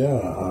 Yeah.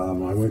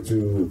 I went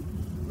to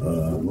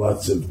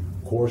lots of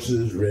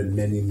courses, read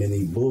many,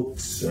 many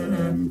books,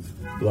 a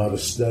lot of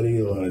study,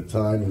 a lot of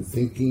time and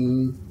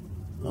thinking.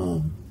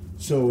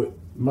 So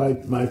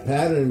my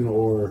pattern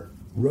or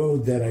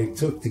road that I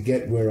took to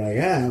get where I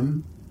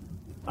am,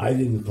 I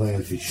didn't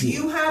plan for sure. Do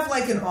you have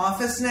like an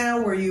office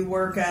now where you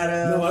work out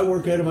of? No, I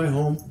work out of my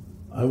home.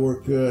 I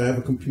work. I have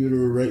a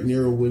computer right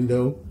near a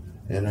window,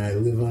 and I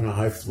live on a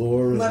high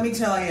floor. Let me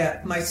tell you,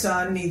 my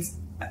son needs.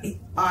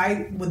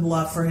 I would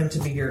love for him to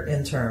be your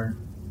intern.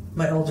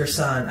 My older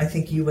son. I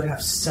think you would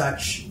have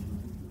such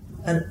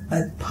a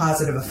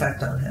positive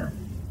effect on him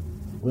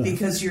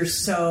because you're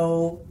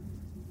so.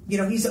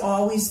 He's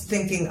always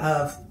thinking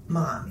of,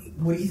 Mom,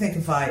 what do you think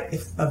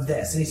of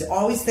this? And he's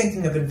always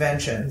thinking of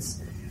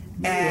inventions.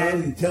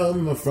 And you tell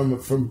him from a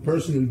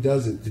person who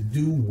does it to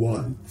do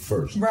one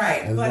first.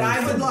 Right. But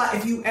I would love,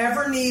 if you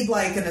ever need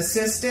like an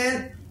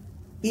assistant,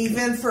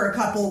 even for a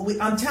couple of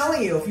weeks, I'm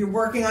telling you, if you're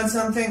working on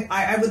something,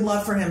 I would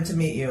love for him to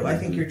meet you. I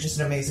think you're just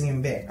an amazing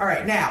human being. All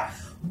right. Now,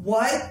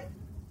 what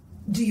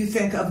do you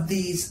think of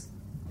these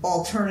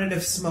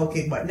alternative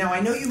smoking? Now, I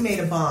know you made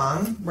a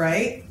bong,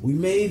 right? We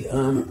made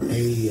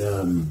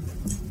an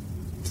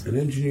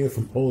engineer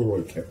from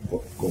Polaroid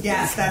Corporation.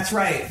 Yes, that's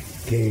right.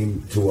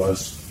 Came to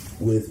us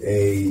with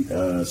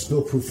a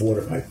spill-proof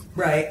water pipe.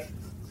 Right.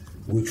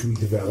 Which we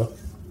developed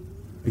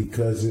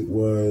because it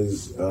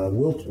was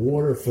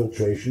water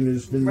filtration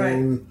has been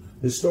known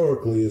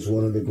historically as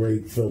one of the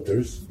great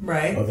filters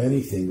of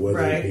anything, whether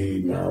it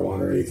be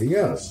marijuana or anything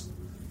else.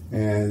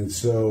 And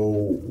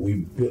so we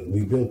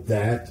built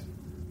that.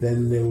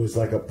 Then there was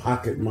like a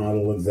pocket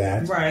model of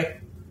that. Right.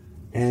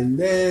 And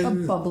then... a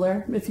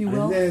bubbler, if you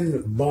will. And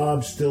then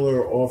Bob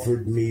Stiller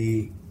offered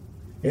me,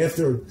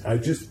 after I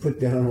just put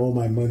down all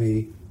my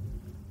money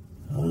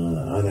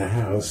on a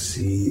house,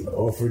 he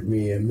offered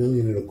me $1.25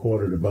 million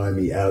to buy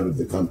me out of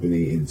the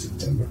company in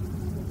September.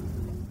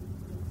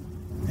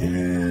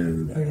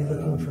 And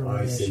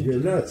I said,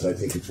 "You're nuts. I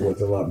think it's worth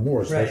a lot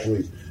more,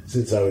 especially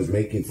since I was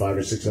making $500,000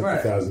 or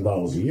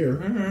 $600,000 a year."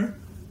 Mm-hmm.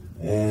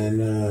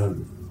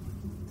 And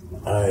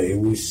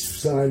we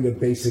signed a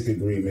basic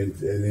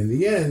agreement, and in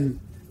the end,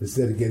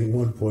 instead of getting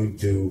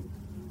 1.2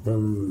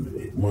 from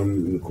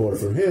 1.25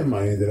 from him,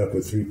 I ended up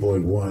with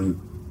 3.1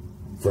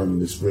 from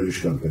this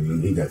British company,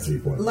 and he got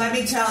 3.1. Let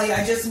me tell you,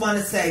 I just want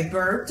to say,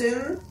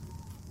 Burton,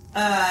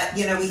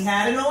 we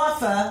had an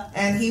offer,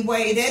 and he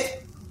waited,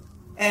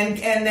 and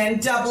then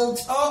doubled,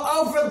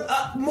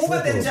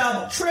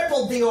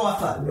 tripled the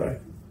offer. Right.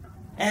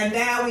 And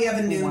now we have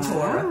a new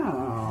tour.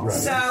 Right.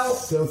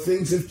 So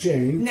things have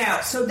changed.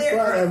 Now, so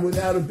there. And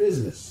without a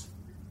business.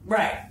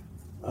 Right.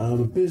 A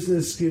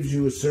business gives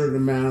you a certain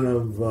amount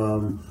of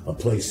a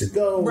place to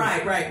go.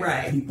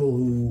 Right. People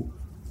who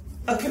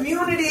A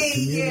community,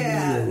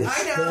 yeah.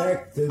 I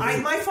know.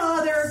 My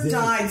father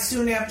died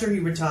soon after he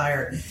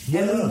retired.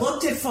 And we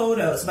looked at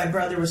photos. My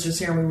brother was just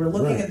here, and we were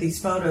looking at these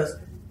photos.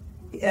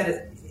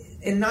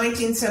 In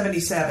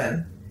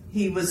 1977,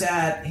 he was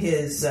at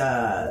his,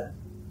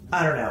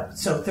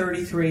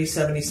 33,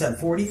 77,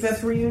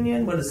 45th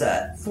reunion? What is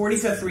that?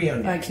 45th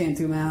reunion. I can't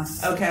do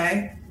math.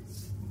 Okay.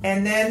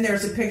 And then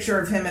there's a picture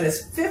of him at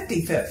his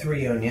 55th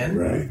reunion.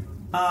 Right.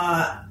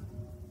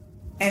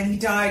 And he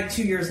died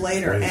 2 years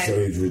later. Right, and so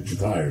he's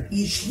retired.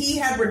 He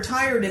had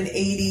retired in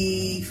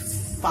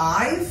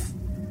 85.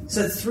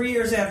 So it's 3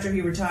 years after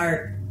he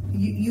retired.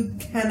 You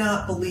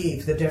cannot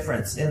believe the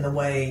difference in the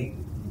way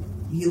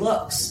he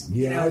looks.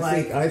 Yeah,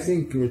 I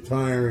think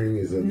retiring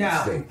is a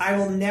mistake. I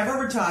will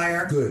never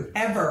retire. Good.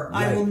 Ever.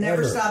 Right, I will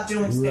never ever. stop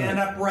doing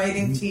stand-up,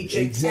 writing,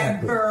 teaching.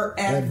 Exactly. Ever.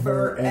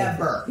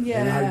 Yeah.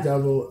 And I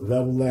double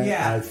that.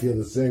 Yeah. I feel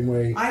the same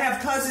way. I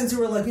have cousins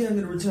who are like, I'm going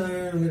to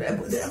retire.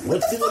 What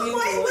the fuck do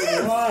I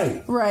live?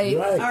 Right.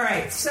 All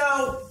right,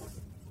 so...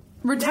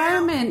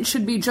 Retirement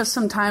should be just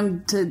some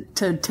time to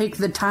take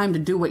the time to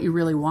do what you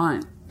really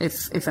want,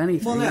 if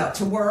anything. Well, no,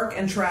 to work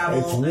and travel.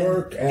 It's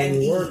work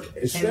and work,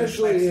 eat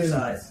especially and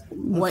exercise.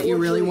 What you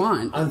really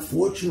want.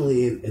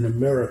 Unfortunately, in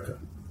America,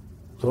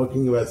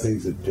 talking about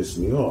things that piss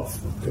me off,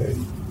 okay?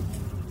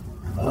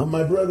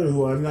 My brother,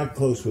 who I'm not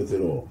close with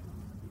at all,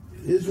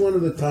 is one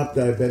of the top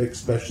diabetic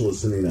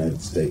specialists in the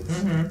United States.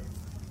 Mm-hmm.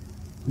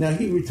 Now,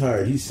 he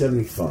retired. He's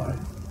 75.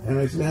 And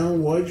I said,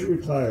 Alan, why'd you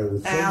retire?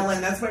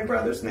 Alan, that's my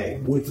brother's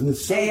name. With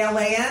so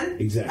A-L-A-N?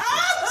 Exactly.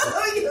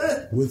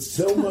 Oh, with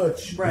so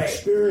much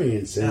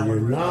experience and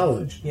your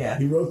knowledge. Yeah.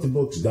 He wrote the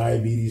books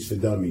Diabetes for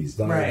Dummies,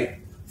 Thyroid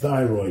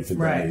for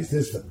Dummies,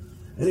 this.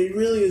 And he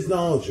really is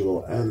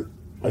knowledgeable. And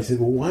I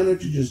said, well, why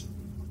don't you just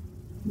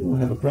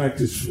have a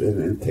practice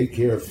and take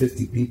care of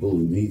 50 people who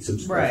need some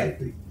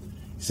specialty?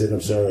 He said,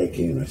 I'm sorry, I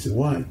can't. I said,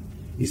 why?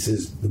 He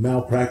says, the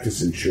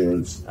malpractice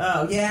insurance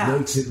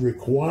makes it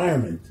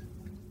requirement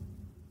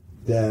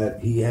that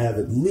he have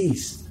at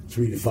least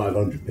 300 to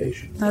 500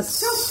 patients. That's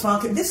so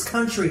fucking... This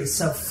country is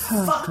so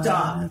fucked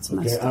up.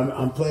 Okay,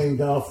 I'm playing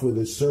golf with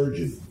a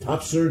surgeon,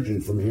 top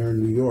surgeon from here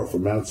in New York,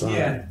 from Mount Sinai.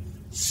 Yeah.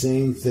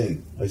 Same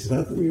thing. I said,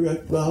 how come you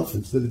wreck golf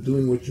instead of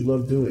doing what you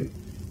love doing?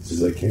 He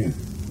says, I can't.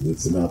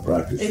 It's the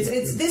malpractice.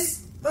 It's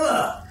this...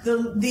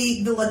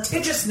 the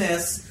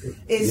litigiousness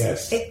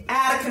is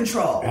out of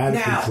control.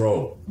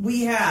 Control.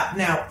 We have...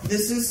 Now,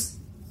 this is...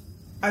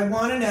 I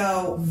want to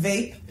know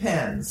vape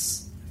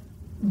pens,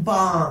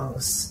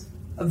 bongs,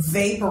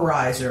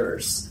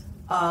 vaporizers.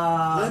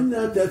 I'm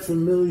not that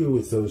familiar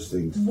with those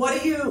things.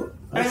 What do you...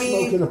 I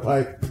smoke in a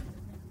pipe.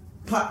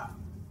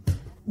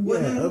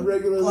 Wooden a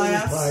regular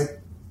glass?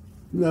 pipe.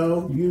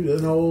 No,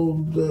 an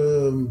old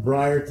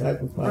briar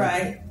type of pipe.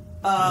 Right.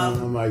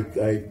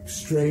 I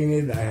strain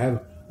it. I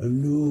have a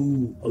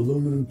new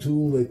aluminum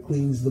tool that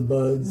cleans the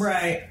buds.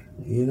 Right.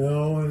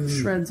 And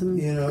shreds them.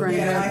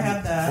 Grind I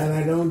have that.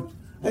 And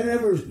I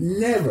never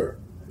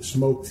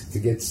smoked to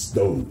get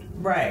stoned.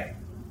 Right.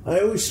 I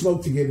always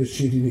smoked to get a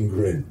shit-eating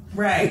grin.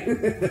 Right.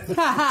 Right.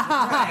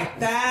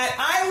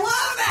 I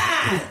love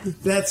that.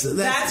 That's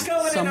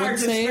going in our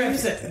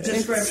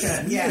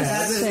description. Yeah.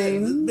 That's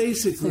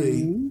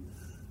basically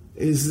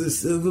is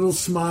this a little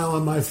smile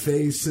on my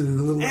face and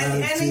a little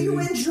attitude. And you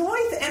enjoy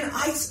and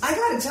I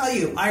got to tell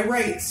you, I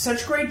write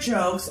such great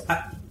jokes.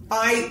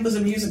 I was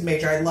a music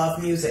major. I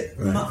love music.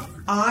 Right.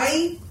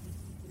 I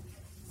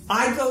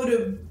go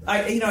to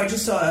I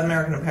just saw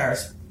American in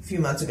Paris a few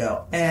months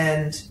ago,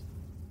 and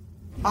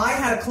I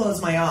had to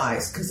close my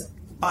eyes because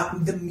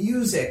the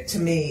music to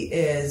me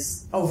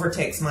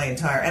overtakes my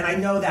entire, and I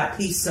know that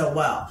piece so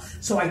well.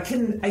 So I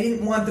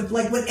didn't want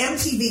when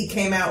MTV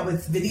came out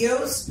with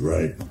videos,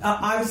 right?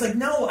 I was like,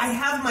 no, I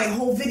have my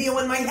whole video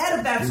in my head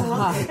of that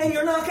song, and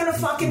you're not going to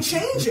fucking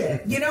change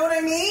it. You know what I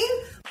mean?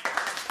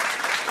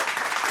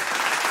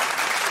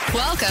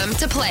 Welcome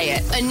to Play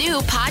It, a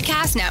new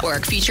podcast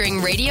network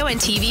featuring radio and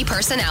TV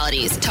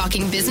personalities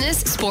talking business,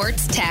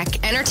 sports,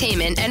 tech,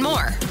 entertainment, and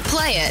more.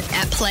 Play it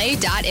at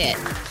play.it.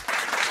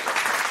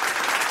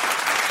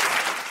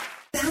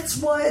 That's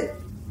what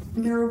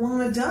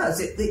marijuana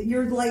does.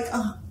 You're like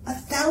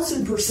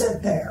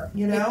 1,000% there,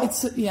 you know?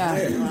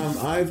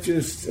 I've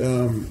just,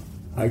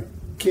 I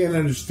can't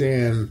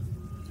understand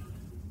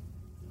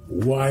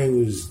why it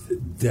was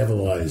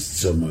devilized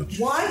so much.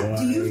 Why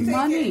do you think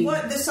money?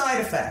 What the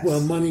side effects?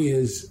 Well, money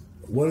is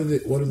what are the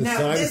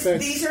side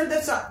effects? These are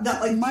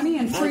the money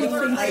and free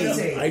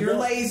thinking. You're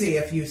lazy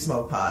if you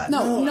smoke pot.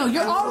 No,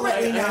 you're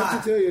already I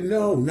have to tell you,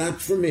 no, not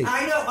for me.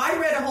 I know. I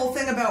read a whole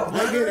thing about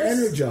runners. I get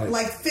energized.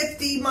 Like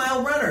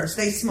 50-mile runners,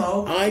 they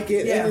smoke. I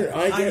get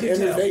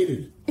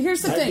enervated.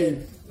 Here's the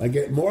thing. I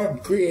get more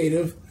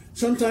creative,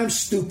 sometimes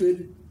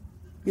stupid.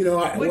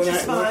 Which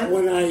is fun.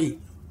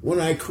 When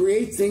I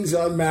create things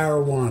on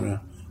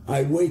marijuana,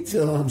 I wait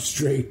till I'm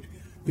straight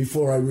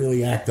before I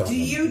really act on them. Do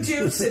you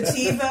do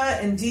sativa,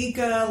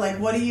 indica? Like,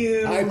 what do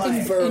you I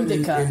prefer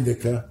indica.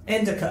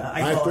 Indica.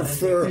 I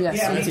prefer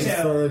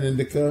an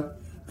indica,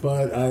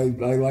 but I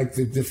like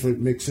the different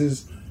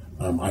mixes.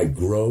 I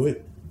grow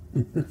it.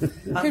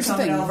 I'm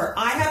coming over.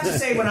 I have to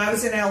say, when I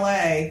was in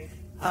LA,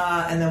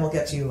 and then we'll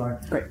get to you, Lauren.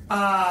 Great.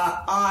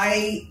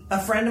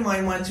 A friend of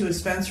mine went to a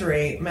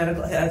dispensary,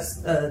 medical,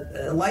 has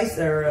a license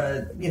or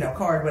a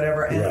card,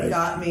 whatever, and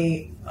got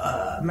me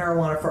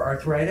marijuana for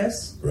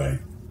arthritis. Right.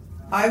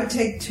 I would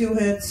take 2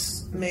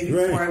 hits maybe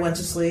before I went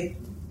to sleep.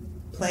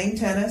 Playing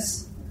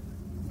tennis.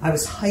 I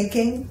was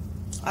hiking.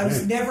 I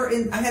was never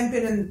in. I hadn't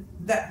been in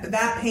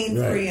that pain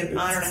free in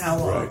I don't know how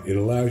long. Right. It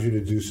allows you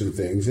to do some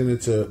things, and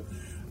it's a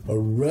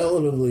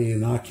relatively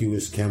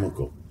innocuous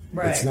chemical.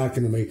 Right. It's not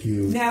going to make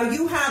you. Now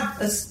you have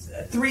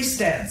 3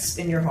 stents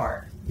in your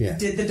heart. Yeah.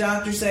 Did the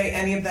doctor say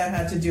any of that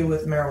had to do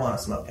with marijuana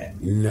smoking?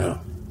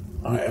 No.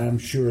 I'm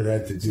sure it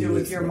had to do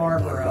with your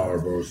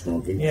Marlboro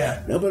smoking.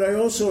 Yeah. No, but I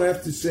also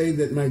have to say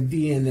that my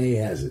DNA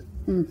has it.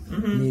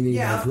 Mm-hmm. Meaning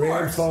my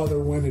grandfather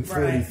went at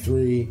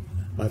 43.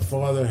 My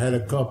father had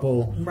a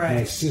couple. Right.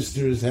 My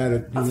sisters had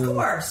a. Of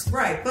course,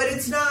 right. But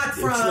it's not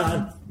from.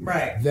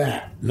 It's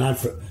not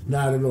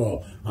not at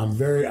all. I'm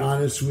very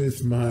honest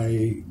with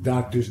my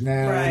doctors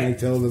now, and I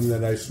tell them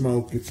that I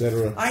smoke,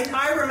 etc.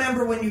 I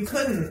remember when you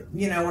couldn't,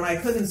 when I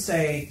couldn't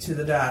say to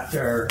the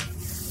doctor.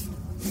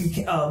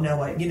 You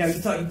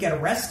thought you'd get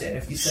arrested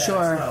if you said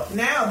smoke.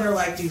 Now they're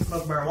like, do you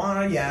smoke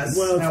marijuana? Yes.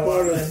 Well, it's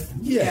part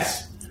of,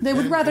 yes. Yeah. They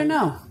would rather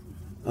know.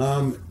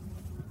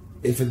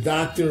 If a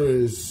doctor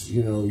is,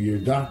 your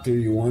doctor,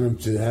 you want him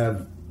to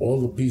have all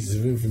the pieces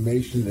of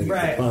information that he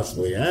could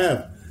possibly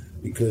have,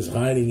 because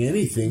hiding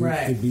anything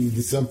could be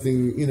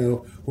something,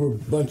 we're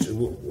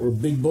a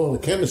big ball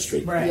of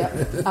chemistry. Right.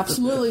 Yeah,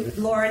 absolutely.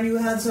 Lauren, you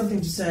had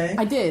something to say?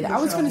 I did. I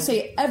was going to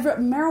say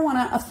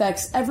marijuana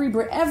affects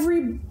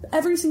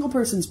every single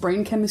person's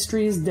brain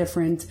chemistry is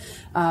different.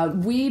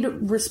 Weed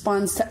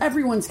responds to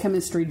everyone's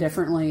chemistry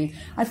differently.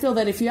 I feel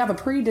that if you have a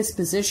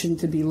predisposition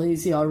to be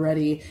lazy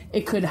already,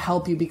 it could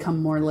help you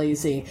become more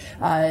lazy.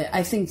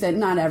 I think that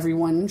not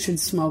everyone should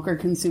smoke or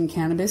consume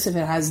cannabis if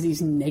it has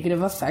these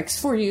negative effects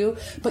for you,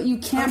 but you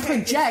can't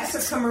project. Is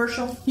this a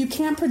commercial? You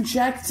can't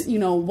project,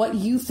 what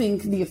you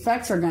think the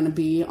effects are going to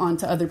be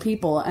onto other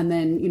people, and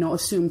then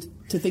assume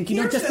to think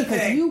just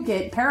because you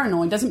get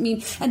paranoid doesn't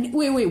mean. And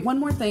wait, one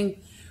more thing.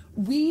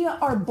 We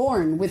are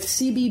born with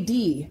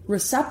CBD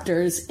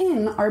receptors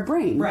in our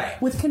brain. Right.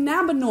 With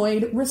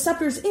cannabinoid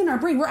receptors in our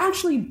brain. We're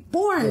actually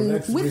born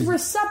with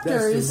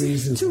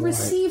receptors to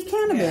receive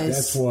cannabis. Yeah,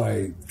 that's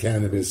why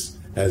cannabis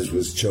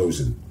was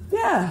chosen.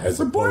 Yeah,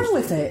 we're born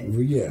with it.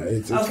 Yeah,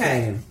 it's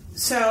okay.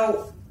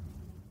 So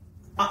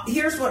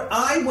here's what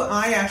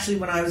I actually,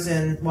 when I was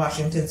in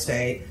Washington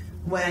State,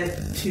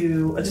 went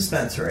to a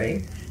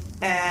dispensary,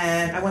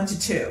 and I went to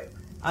 2.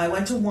 I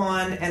went to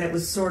 1, and it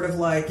was sort of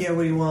like, what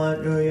do you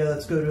want? Oh, yeah,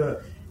 let's go to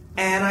it.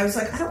 And I was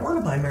like, I don't want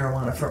to buy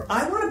marijuana from.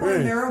 I want to buy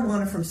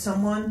marijuana from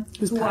someone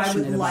who I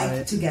would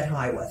like to get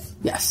high with.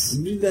 Yes,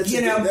 that's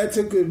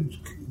a good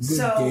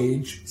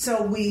gauge.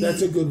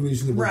 That's a good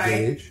reasonable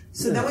gauge.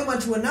 So then we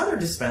went to another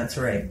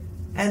dispensary,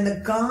 and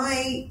the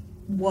guy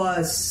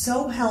was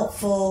so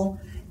helpful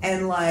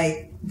and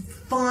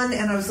fun,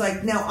 and I was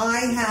like, now I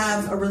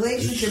have a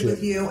relationship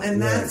with you,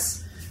 and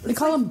they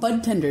call them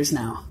bud tenders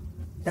now.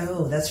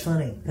 Oh, that's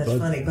funny. That's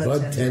funny.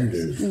 Bud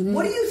tenders. Mm-hmm.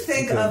 What do you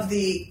think of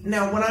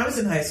now, when I was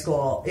in high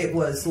school, it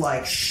was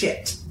like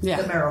shit, the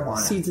marijuana.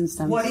 Seeds and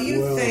stems. What do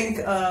you think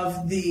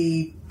of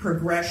the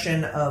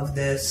progression of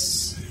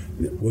this?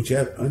 What you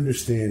have to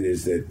understand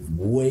is that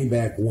way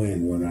back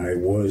when I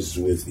was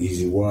with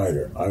Easy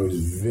Wider, I was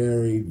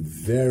very,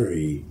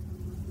 very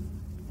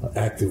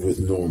active with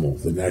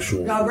NORML, the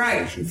National. Oh,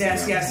 right.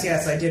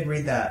 Yes, I did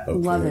read that. Okay.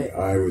 Love it.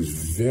 I was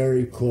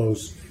very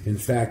close. In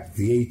fact,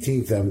 the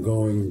 18th, I'm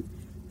going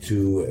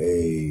to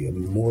a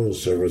memorial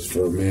service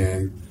for a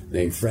man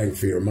named Frank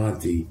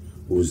Fioramonti,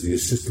 who was the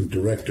assistant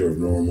director of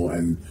NORML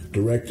and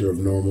director of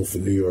NORML for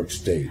New York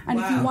State. And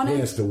if you wanted,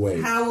 passed away.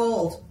 How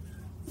old?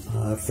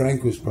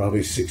 Frank was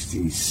probably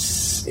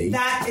 68.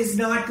 That is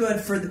not good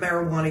for the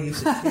marijuana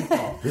usage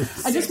people.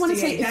 I just want to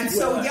say, that's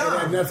so young. It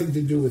had nothing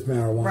to do with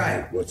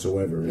marijuana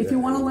whatsoever. If you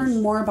want to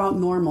learn more about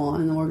NORML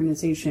and the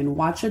organization,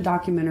 watch a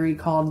documentary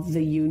called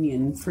The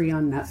Union, free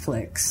on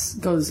Netflix.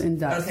 Goes in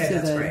depth to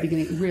the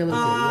beginning. Really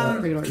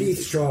great.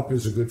 Keith Sharp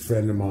is a good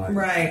friend of mine.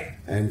 Right.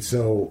 And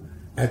so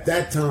at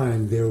that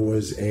time, there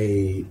was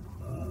an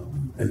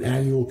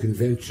annual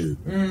convention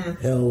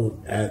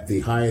held at the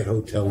Hyatt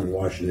Hotel in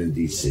Washington,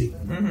 D.C.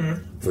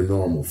 For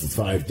NORML for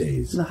 5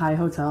 days. The Hyatt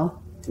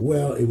Hotel?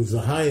 Well, it was the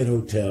Hyatt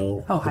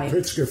Hotel. Oh, the Hyatt.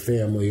 Pritzker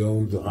family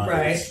owned the Hyatt.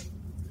 Right.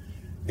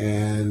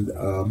 And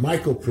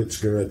Michael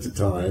Pritzker at the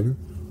time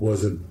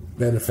was a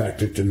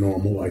benefactor to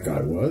NORML like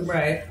I was.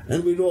 Right.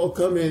 And we'd all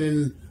come in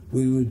and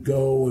we would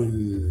go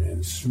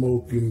and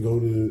smoke and go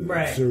to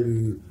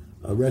certain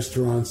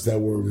restaurants that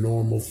were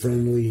NORML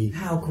friendly.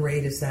 How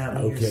great is that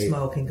when you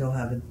smoke and go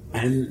have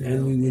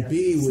and we would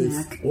be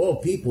with all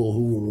people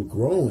who were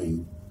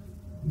growing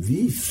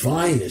the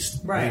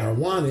finest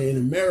marijuana in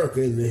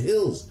America in the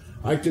hills.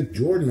 I took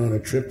Jordan on a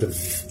trip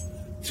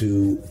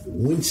to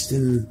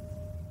Winston,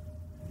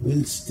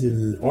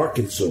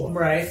 Arkansas.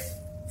 Right.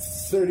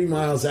 30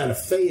 miles out of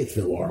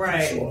Fayetteville,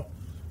 Arkansas. Right.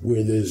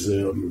 where there's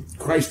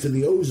Christ of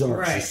the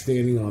Ozarks is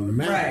standing on the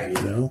mountain,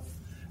 you know,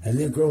 and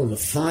they're growing the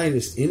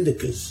finest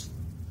indicas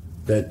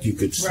that you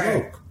could smoke.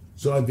 Right.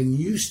 So I've been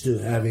used to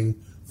having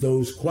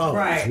those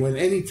qualities. When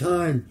any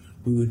time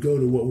we would go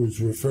to what was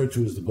referred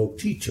to as the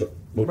boutique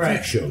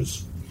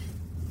shows,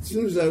 as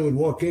soon as I would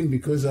walk in,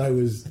 because I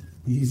was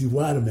the Easy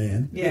Water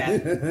man,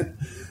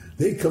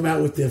 they'd come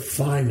out with their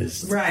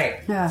finest.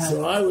 Right.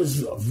 So I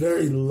was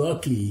very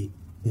lucky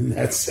in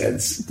that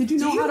sense. Did you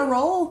know how to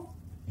roll?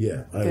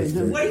 Yeah. What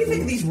do you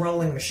think of these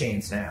rolling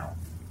machines now?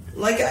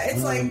 Like,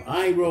 it's like...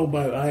 I roll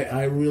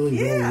I really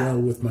roll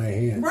well with my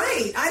hands.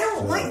 Right. I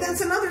don't like...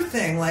 That's another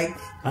thing. Like,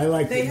 I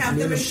like they have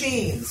the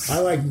machines. I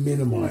like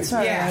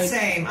minimizing. Yeah,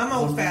 same. I'm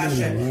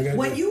old-fashioned.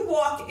 When you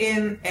walk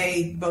in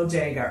a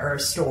bodega or a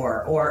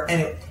store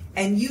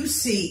and you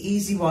see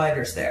Easy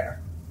Widers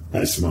there...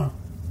 I smile.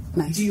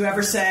 Nice. Do you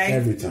ever say...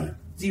 Every time.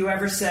 Do you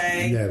ever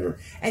say... Never.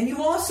 And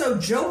you also...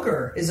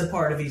 Joker is a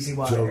part of Easy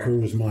Wider. Joker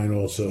was mine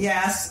also.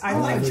 Yes, I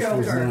like Joker.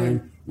 Was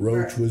mine.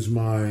 Roach was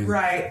mine.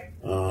 Right.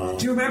 Do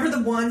you remember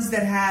the ones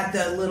that had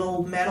the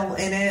little metal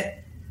in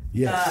it?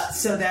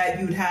 Yes. So that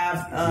you'd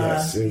have...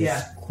 yes, it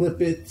was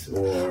clip it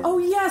or... Oh,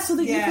 yeah, so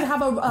that you could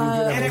have a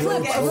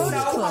roach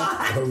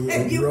clip.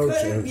 And you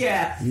couldn't...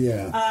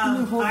 Yeah.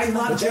 I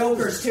love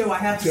Jokers, too, I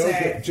have to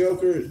say.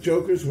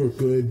 Jokers were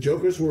good.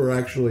 Jokers were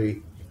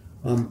actually...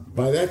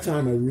 by that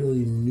time, I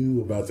really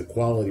knew about the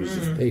qualities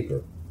of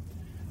paper.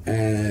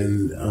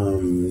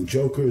 And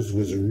Jokers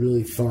was a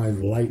really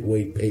fine,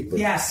 lightweight paper.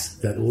 Yes.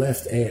 That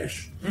left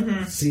ash.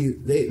 See,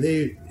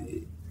 they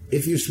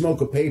if you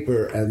smoke a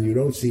paper and you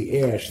don't see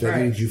ash, that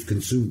means you've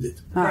consumed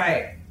it.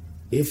 Right.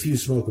 If you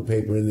smoke a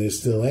paper and there's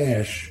still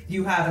ash,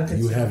 you haven't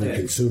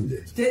consumed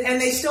it.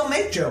 And they still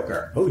make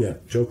Joker. Oh, yeah.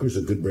 Joker's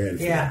a good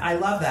brand. I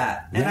love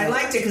that. And I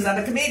liked it because I'm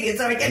a comedian,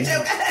 so I get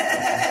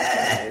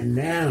Joker.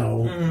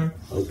 Now,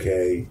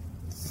 okay,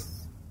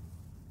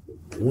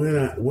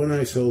 when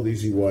I sold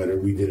Easy Wider,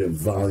 we did a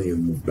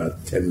volume of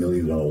about $10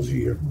 million a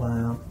year.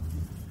 Wow.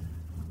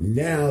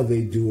 Now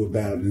they do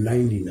about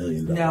 $90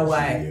 million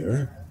a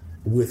year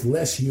with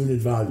less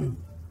unit volume.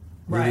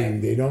 Right.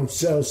 Meaning they don't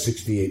sell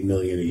 68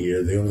 million a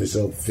year. They only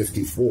sell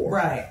 54.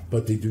 Right.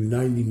 But they do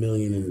 90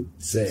 million in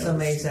sales. It's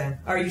amazing.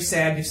 Are you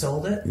sad you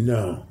sold it?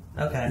 No.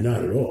 Okay.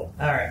 Not at all.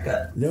 All right,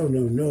 good.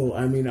 No.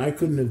 I mean, I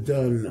couldn't have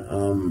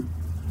done...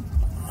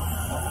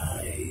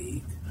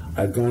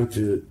 I've gone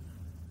to...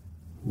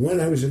 When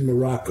I was in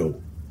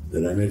Morocco,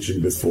 that I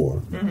mentioned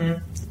before,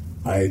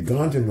 I had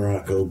gone to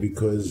Morocco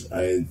because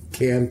I had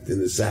camped in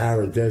the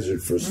Sahara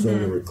Desert for a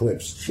solar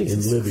eclipse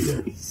in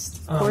Libya.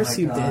 Of course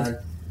you did.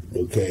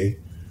 Okay,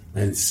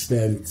 and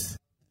spent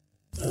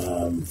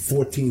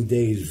 14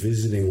 days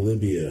visiting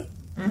Libya,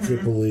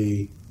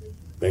 Tripoli,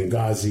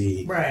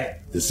 Benghazi,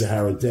 the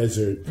Sahara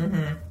Desert.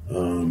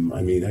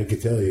 I mean, I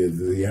could tell you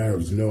the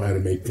Arabs know how to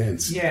make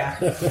tents. Yeah.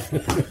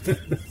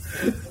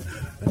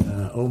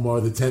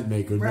 Omar the tent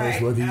maker knows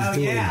what he's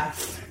doing. Yeah.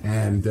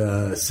 And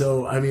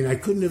so, I mean, I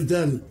couldn't have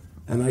done,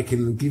 and I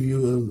can give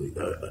you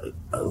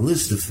a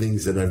list of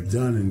things that I've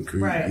done and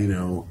create, you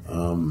know,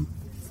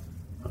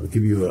 I'll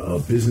give you a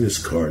business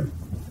card,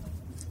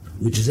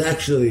 which is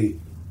actually,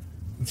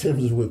 in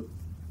terms of what...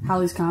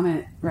 Halley's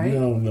Comet, right?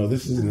 No,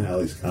 this isn't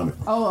Halley's Comet.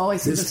 Oh, I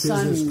see. This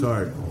business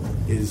card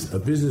is a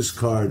business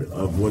card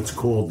of what's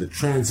called the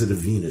transit of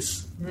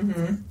Venus.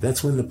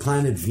 That's when the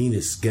planet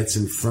Venus gets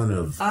in front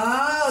of...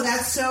 Oh,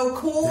 that's so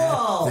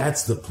cool.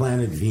 That's the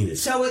planet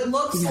Venus. So it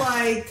looks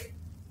like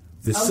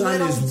the a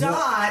little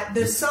dot,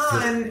 the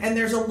sun, and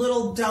there's a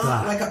little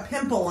dot, like a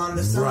pimple on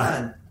the sun.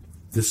 Right.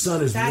 The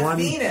sun is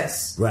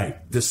Venus. Right.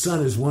 The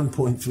sun is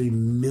 1.3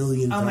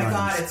 million times. Oh my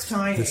God, it's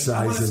tiny. The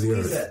size of the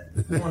Earth.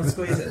 I want to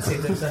squeeze it and see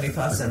if there's any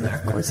pus in there.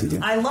 Of course you do.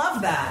 I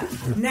love that.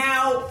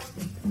 Now,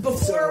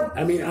 before...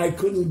 I mean, I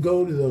couldn't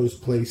go to those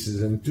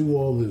places and do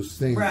all those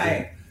things.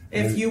 Right.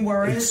 If you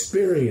weren't...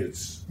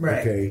 Experience. Right.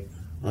 Okay.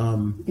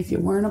 If you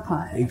weren't a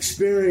pie.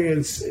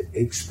 Experience...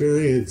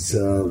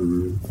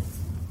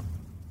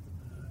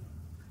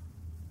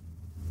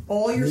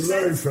 all your you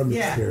learn from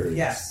experience.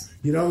 Yes.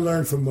 You don't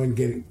learn from when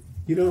getting...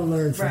 You don't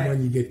learn from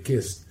when you get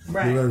kissed.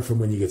 Right. You learn from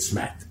when you get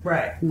smacked.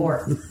 Right. Or...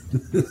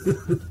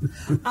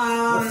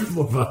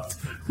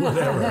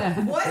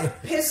 whatever.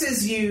 What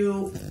pisses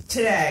you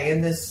today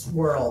in this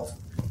world?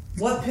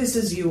 What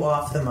pisses you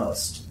off the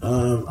most?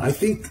 I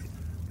think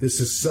the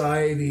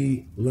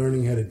society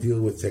learning how to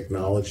deal with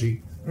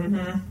technology.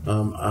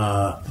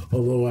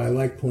 Although I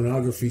like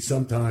pornography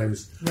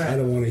sometimes, I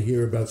don't want to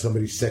hear about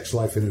somebody's sex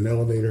life in an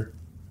elevator.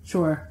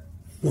 Sure.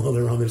 While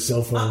they're on their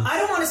cell phone. I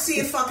don't want to see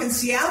a fucking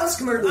Cialis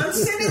commercial. I'm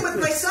sitting with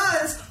my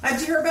sons. I have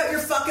to hear about your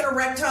fucking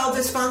erectile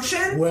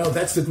dysfunction. Well,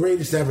 that's the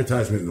greatest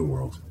advertisement in the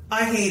world.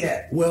 I hate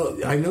it. Well,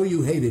 I know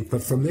you hate it,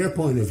 but from their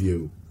point of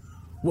view,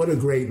 what a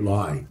great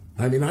lie.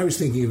 I mean, I was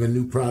thinking of a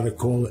new product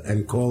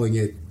calling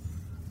it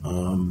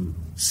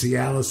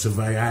Cialis or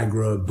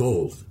Viagra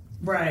Gold.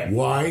 Right.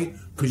 Why?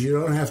 Because you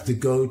don't have to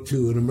go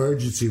to an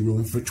emergency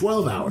room for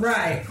 12 hours.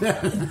 Right.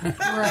 right.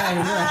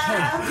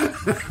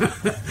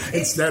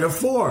 Instead of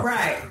 4.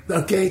 Right.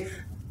 Okay.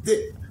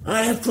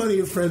 I have plenty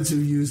of friends who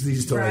use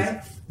these toys.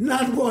 Right.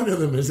 Not one of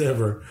them has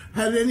ever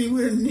had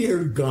anywhere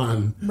near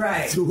gone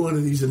to one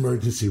of these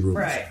emergency rooms.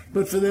 Right.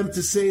 But for them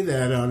to say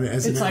that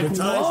as an advertisement,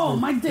 whoa,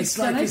 my dick's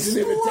gonna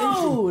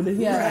explode.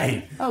 Yeah.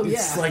 Right. Oh, yeah.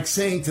 It's like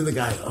saying to the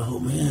guy, "Oh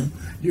man,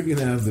 you're going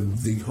to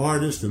have the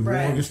hardest and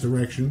longest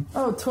erection."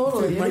 Oh,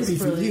 totally. It might be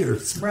for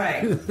years.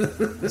 Right.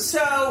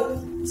 So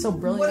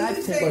brilliant. What do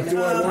you think?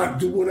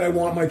 But would I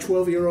want my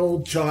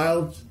 12-year-old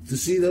child to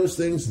see those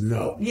things?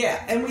 No.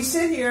 Yeah, and we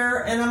sit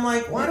here, and I'm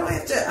like, why do I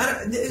have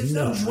to? There's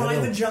no dry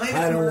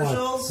vagina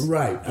commercials.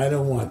 I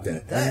don't want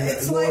that.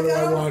 It's nor like do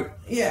I want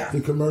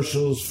the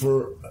commercials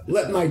for.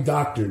 Let my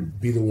doctor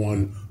be the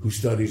one who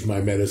studies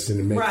my medicine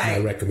and makes my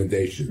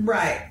recommendation.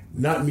 Right.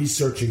 Not me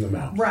searching them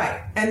out.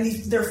 Right. And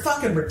they're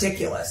fucking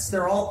ridiculous.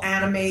 They're all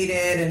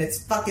animated, and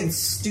it's fucking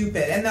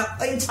stupid. And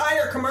the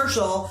entire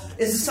commercial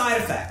is the side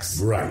effects.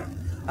 Right.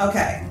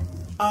 Okay.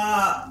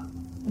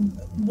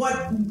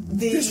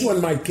 This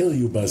one might kill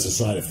you as a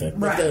side effect.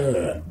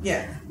 Right.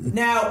 Yeah.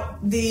 Now,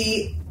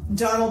 the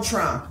Donald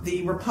Trump,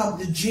 the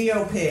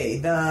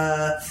GOP,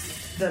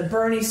 the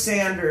Bernie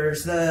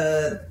Sanders,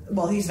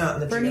 he's not in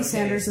the Bernie GOP.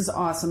 Sanders is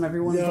awesome.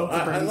 Everyone vote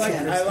for Bernie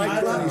Sanders. I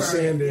like Bernie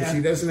Sanders. Yeah.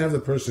 He doesn't have the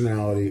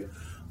personality.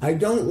 I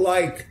don't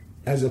like,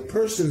 as a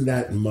person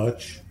that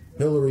much,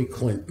 Hillary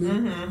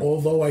Clinton,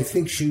 although I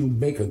think she would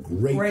make a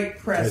great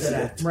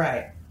president.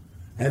 Right.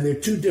 And they're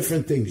two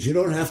different things. You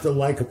don't have to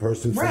like a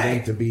person for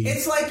them to be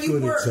it's like you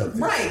good work, at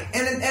something. Right,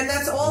 and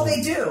that's all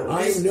they do.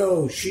 I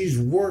know she's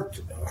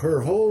worked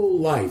her whole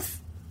life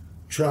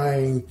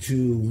trying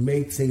to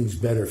make things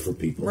better for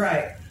people.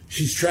 Right.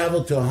 She's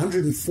traveled to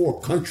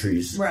 104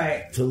 countries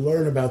to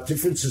learn about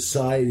different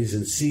societies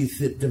and see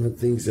different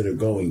things that are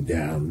going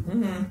down.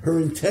 Mm-hmm. Her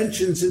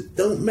intentions, it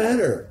don't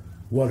matter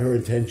what her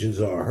intentions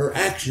are. Her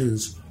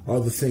actions are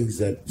the things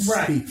that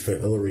speak for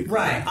Hillary Clinton.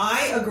 Right,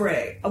 I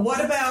agree.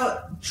 What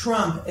about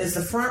Trump as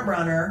the front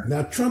runner?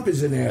 Now, Trump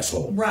is an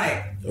asshole.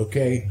 Right.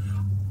 Okay?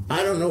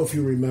 I don't know if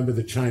you remember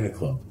the China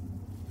Club.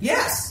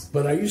 Yes.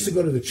 But I used to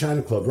go to the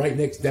China Club right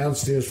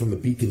downstairs from the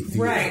Beacon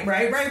Theater. Right.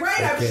 Okay.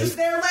 I was just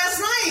there last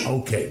night.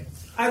 Okay.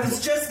 I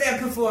was just there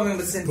performing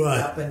with Cindy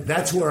But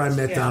that's where I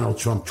met Donald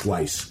Trump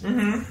twice.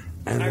 Mm-hmm.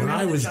 And when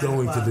I was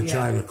going to the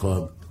China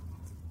Club,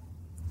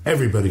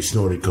 everybody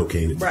snorted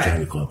cocaine at the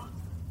China Club.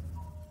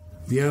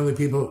 The only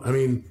people,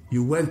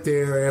 you went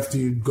there after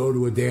you go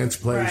to a dance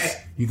place. Right.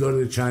 You go to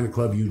the China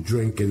Club, you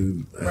drink,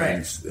 and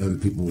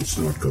people would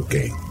snort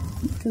cocaine.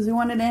 Because he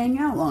wanted to hang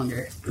out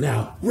longer.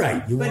 Now,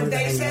 but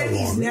they said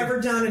he's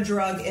never done a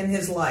drug in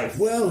his life.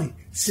 Well,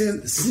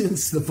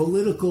 since the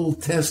political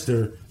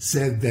tester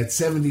said that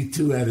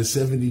 72 out of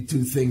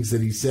 72 things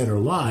that he said are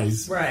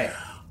lies,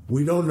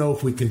 we don't know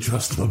if we can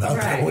trust him about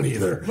that one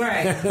either.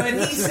 Right. But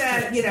he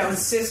said,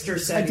 his sister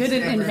said I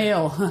didn't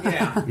inhale.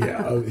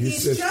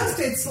 He's sister.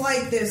 It's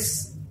like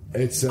this.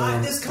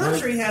 This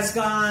country has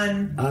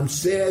gone. I'm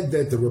sad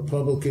that the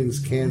Republicans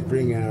can't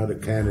bring out a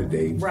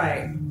candidate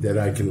that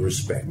I can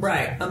respect.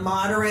 Right. A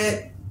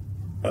moderate,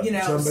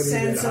 somebody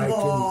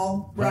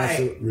sensible, that I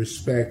can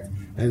respect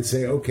and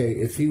say, okay,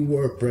 if he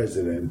were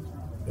president,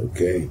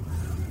 it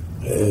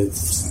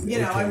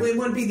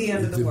wouldn't be the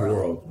end of the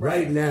world.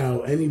 Right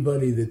now,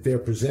 anybody that they're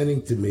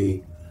presenting to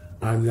me,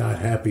 I'm not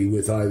happy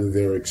with either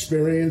their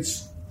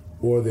experience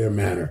or their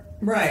manner.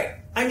 Right.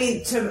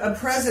 To a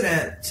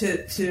president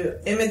to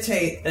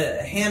imitate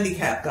a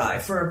handicapped guy,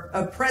 for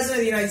a president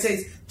of the United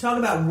States, talk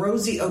about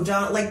Rosie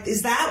O'Donnell,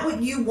 is that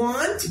what you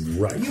want?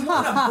 Right. You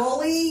want a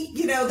bully?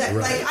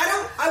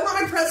 I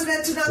want a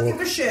president to not give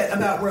a shit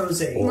about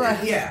Rosie. Or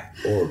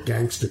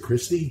Gangsta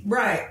Christie.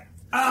 Right.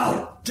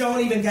 Oh, don't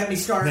even get me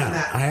started on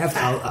that. I have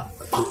to.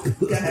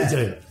 Go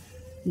ahead.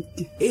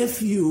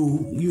 If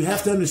you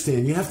have to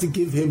understand, you have to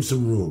give him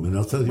some room, and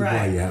I'll tell you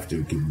why you have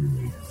to give him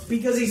room.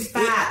 Because he's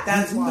fat,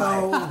 that's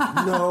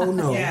why.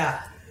 No.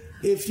 Yeah.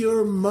 If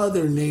your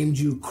mother named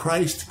you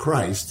Christ.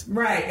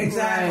 Right,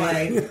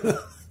 exactly.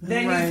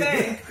 Then you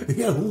think.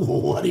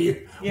 What do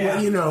you...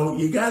 Yeah. Well,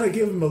 you got to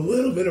give him a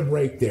little bit of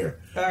break there.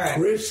 All right.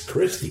 Chris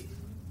Christie.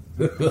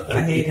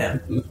 I hate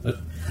him.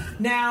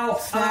 Now...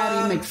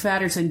 Fatty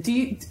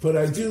McFatterson. But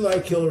I do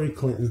like Hillary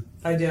Clinton.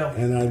 I do.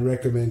 And I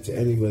recommend to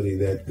anybody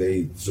that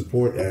they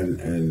support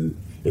and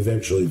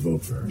eventually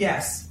vote for her.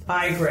 Yes,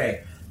 I agree.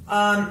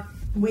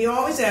 We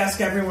always ask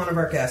every one of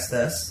our guests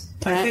this.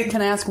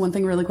 Can I ask one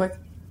thing really quick?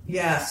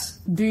 Yes.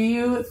 Do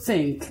you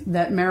think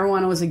that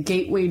marijuana was a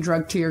gateway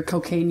drug to your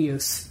cocaine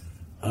use?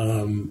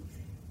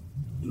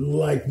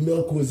 Like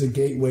milk was a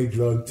gateway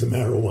drug to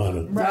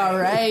marijuana. Right. All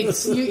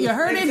right. You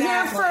heard it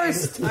here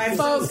first, I'm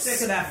folks. So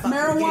sick of that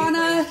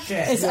marijuana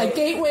is a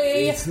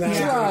gateway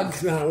drug.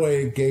 It's not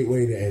a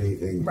gateway to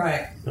anything.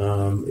 Right.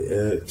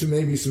 To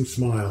maybe some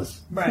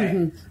smiles. Right.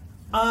 Mm-hmm.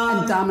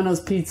 And Domino's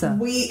Pizza.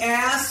 We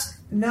ask...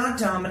 Not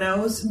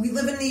Domino's. We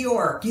live in New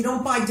York. You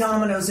don't buy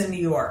Domino's in New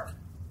York.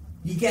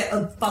 You get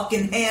a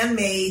fucking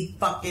handmade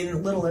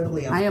fucking Little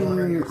Italy. I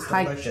am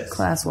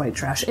high-class white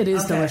trash. It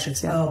is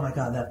delicious, yeah. Oh, my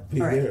God.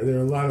 There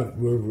are a lot of...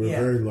 We're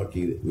very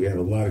lucky. We have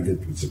a lot of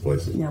good pizza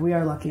places. Yeah, we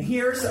are lucky.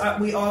 Here's...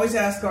 we always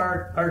ask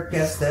our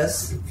guests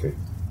this. Okay.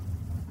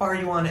 Are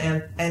you on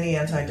any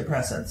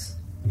antidepressants?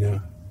 Yeah.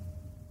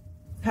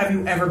 Have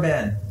you ever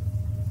been?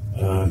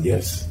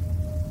 Yes.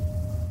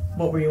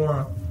 What were you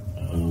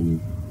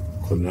on?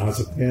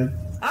 Clonazepam.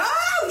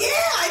 Oh,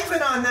 yeah, I've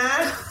been on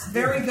that. It's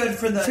very good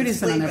for the Trudy's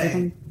been on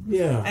everything.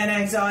 Yeah. and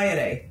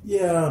anxiety.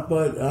 Yeah,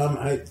 but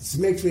it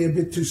makes me a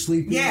bit too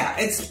sleepy. Yeah,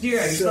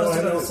 you're supposed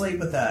to go to sleep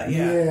with that.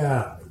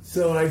 Yeah.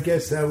 So I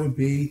guess that would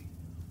be.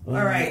 All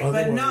right, but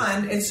otherwise-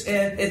 none.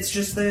 It's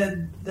just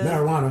the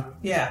marijuana.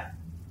 Yeah.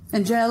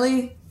 And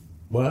jelly?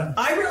 What?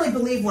 I really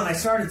believe when I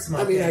started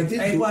smoking, I did.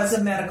 It was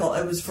a medical.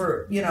 It was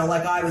for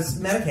like I was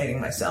medicating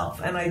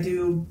myself, and I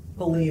do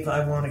believe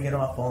I want to get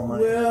off all my.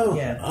 Well,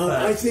 yeah,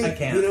 I think I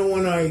can't.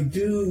 when I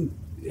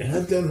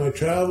have done my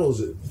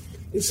travels,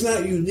 it's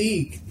not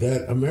unique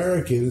that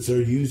Americans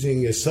are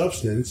using a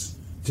substance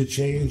to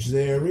change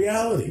their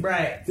reality.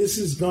 Right. This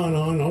has gone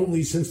on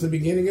only since the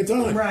beginning of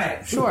time.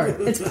 Right. Sure.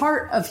 It's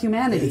part of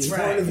humanity. It's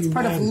Right. It's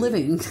part of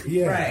living.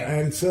 Yeah. Right.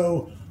 And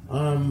so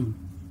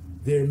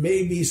there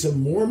may be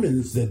some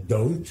Mormons that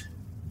don't,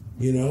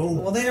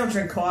 Well, they don't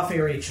drink coffee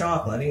or eat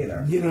chocolate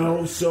either.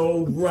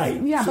 so right.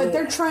 Yeah, So but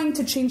they're trying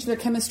to change their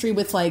chemistry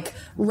with like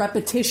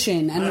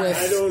repetition and with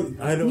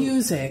I don't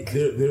music.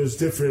 There's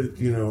different,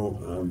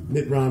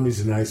 Mitt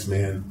Romney's a nice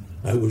man.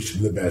 I wish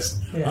him the best.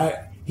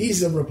 Yeah.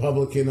 He's a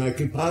Republican I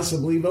could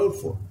possibly vote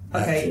for.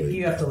 Okay, actually.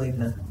 you have to leave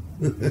now.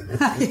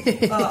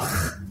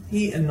 Ugh,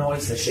 he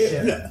annoys the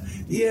shit.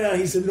 Yeah,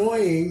 he's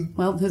annoying.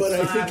 Well, but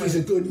I think he's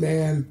a good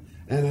man,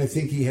 and I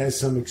think he has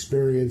some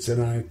experience.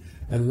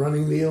 And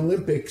running the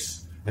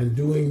Olympics and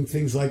doing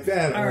things like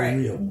that All are right,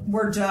 real.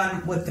 we're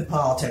done with the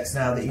politics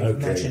now that you've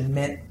Okay. mentioned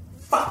Mitt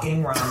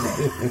fucking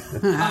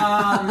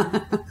Romney.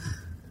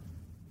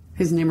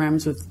 His name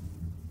rhymes with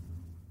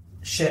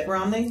Shit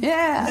Romney?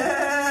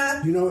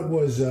 yeah. It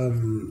was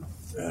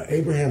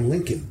Abraham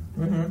Lincoln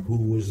Mm-hmm. who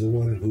was the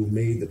one who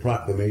made the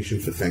proclamation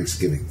for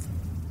Thanksgiving.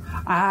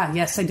 Ah,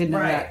 yes, I did know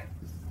Right. that.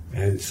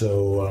 And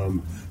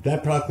so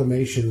that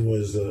proclamation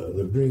was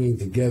the bringing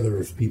together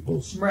of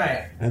peoples.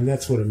 Right. And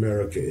that's what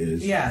America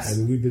is. Yes.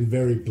 And we've been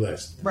very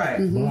blessed. Right.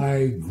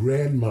 My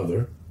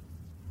grandmother,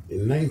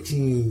 in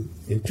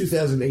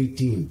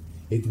 2018,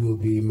 it will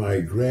be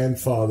my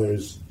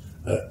grandfather's,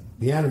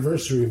 the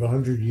anniversary of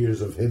 100 years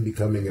of him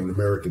becoming an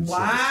American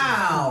citizen.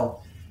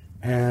 Wow.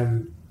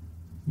 And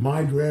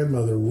my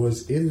grandmother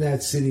was in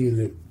that city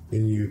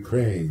in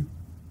Ukraine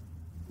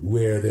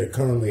where they're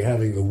currently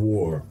having the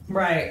war.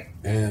 Right.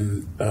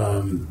 And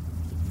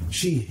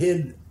she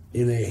hid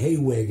in a hay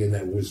wagon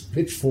that was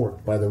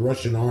pitchforked by the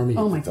Russian army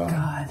Oh at my the time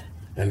God.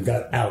 and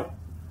got out.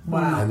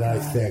 Wow. And I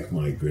thank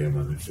my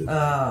grandmother for that.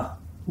 Wow.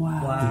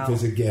 Wow.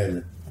 Because,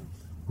 again,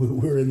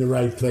 we're in the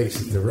right place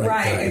at the right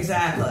time. Right,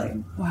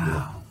 exactly.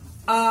 Wow.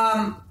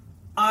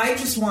 I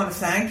just want to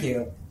thank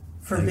you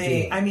for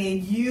being. I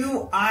mean,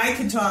 I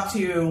could talk to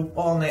you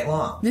all night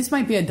long. This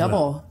might be a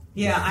double.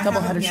 Yeah, I have a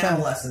Double-headed piano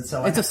show. lesson,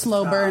 so It's I a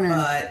slow burner.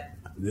 But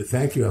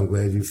Thank you. I'm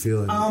glad you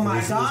feel it. oh my It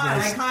was God,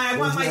 nice. I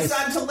want my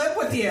son to live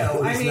with you. It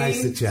was I mean,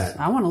 nice to chat.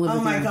 I want to live oh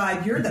with my you.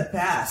 God, you're the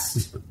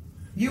best.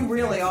 You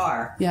really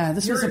are. Yeah,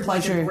 this was You're a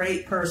pleasure. Like a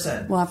great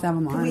person. We'll have to have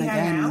him Can on we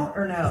hang again. out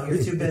or no?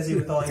 You're too busy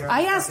with all your.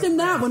 I asked him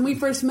that when we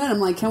first met. I'm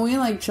like, can we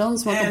chill and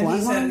smoke And a he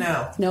blunt? said one?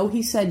 no. No,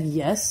 he said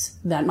yes.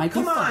 That might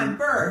Come be on, fun.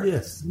 Bert.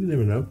 Yes, you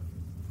never know.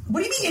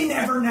 What do you mean you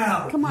never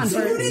know? Come on, So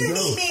Bert. you didn't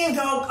meet me and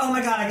go, oh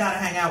my God, I got to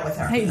hang out with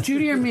her. Hey,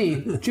 Judy or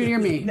me? Judy or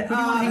me? Who do you want to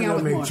hang I out don't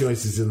with make more?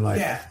 choices in life.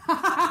 Yeah.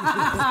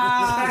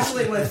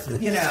 Especially with,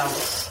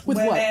 With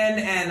women what?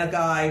 and a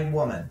guy,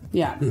 woman.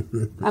 Yeah.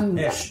 I'm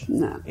Ish.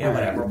 Nah, Yeah, all right,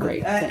 whatever.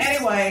 Great. Thanks.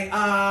 Anyway,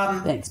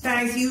 Thanks.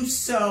 thank you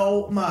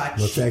so much.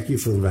 Well, thank you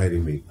for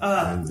inviting me.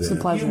 And, It's a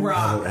pleasure. You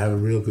rock. Have a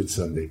real good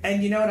Sunday.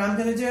 And you know what I'm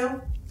going to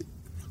do?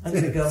 I'm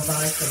going to go buy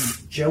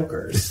some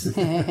jokers.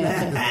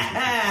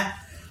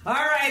 All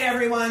right,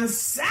 everyone.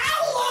 So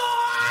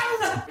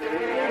long!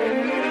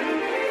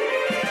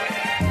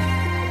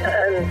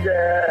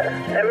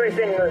 And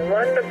everything was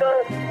wonderful.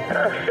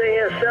 I'll see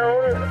you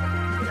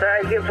soon.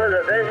 Thank you for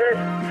the visit.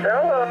 So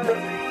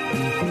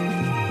long.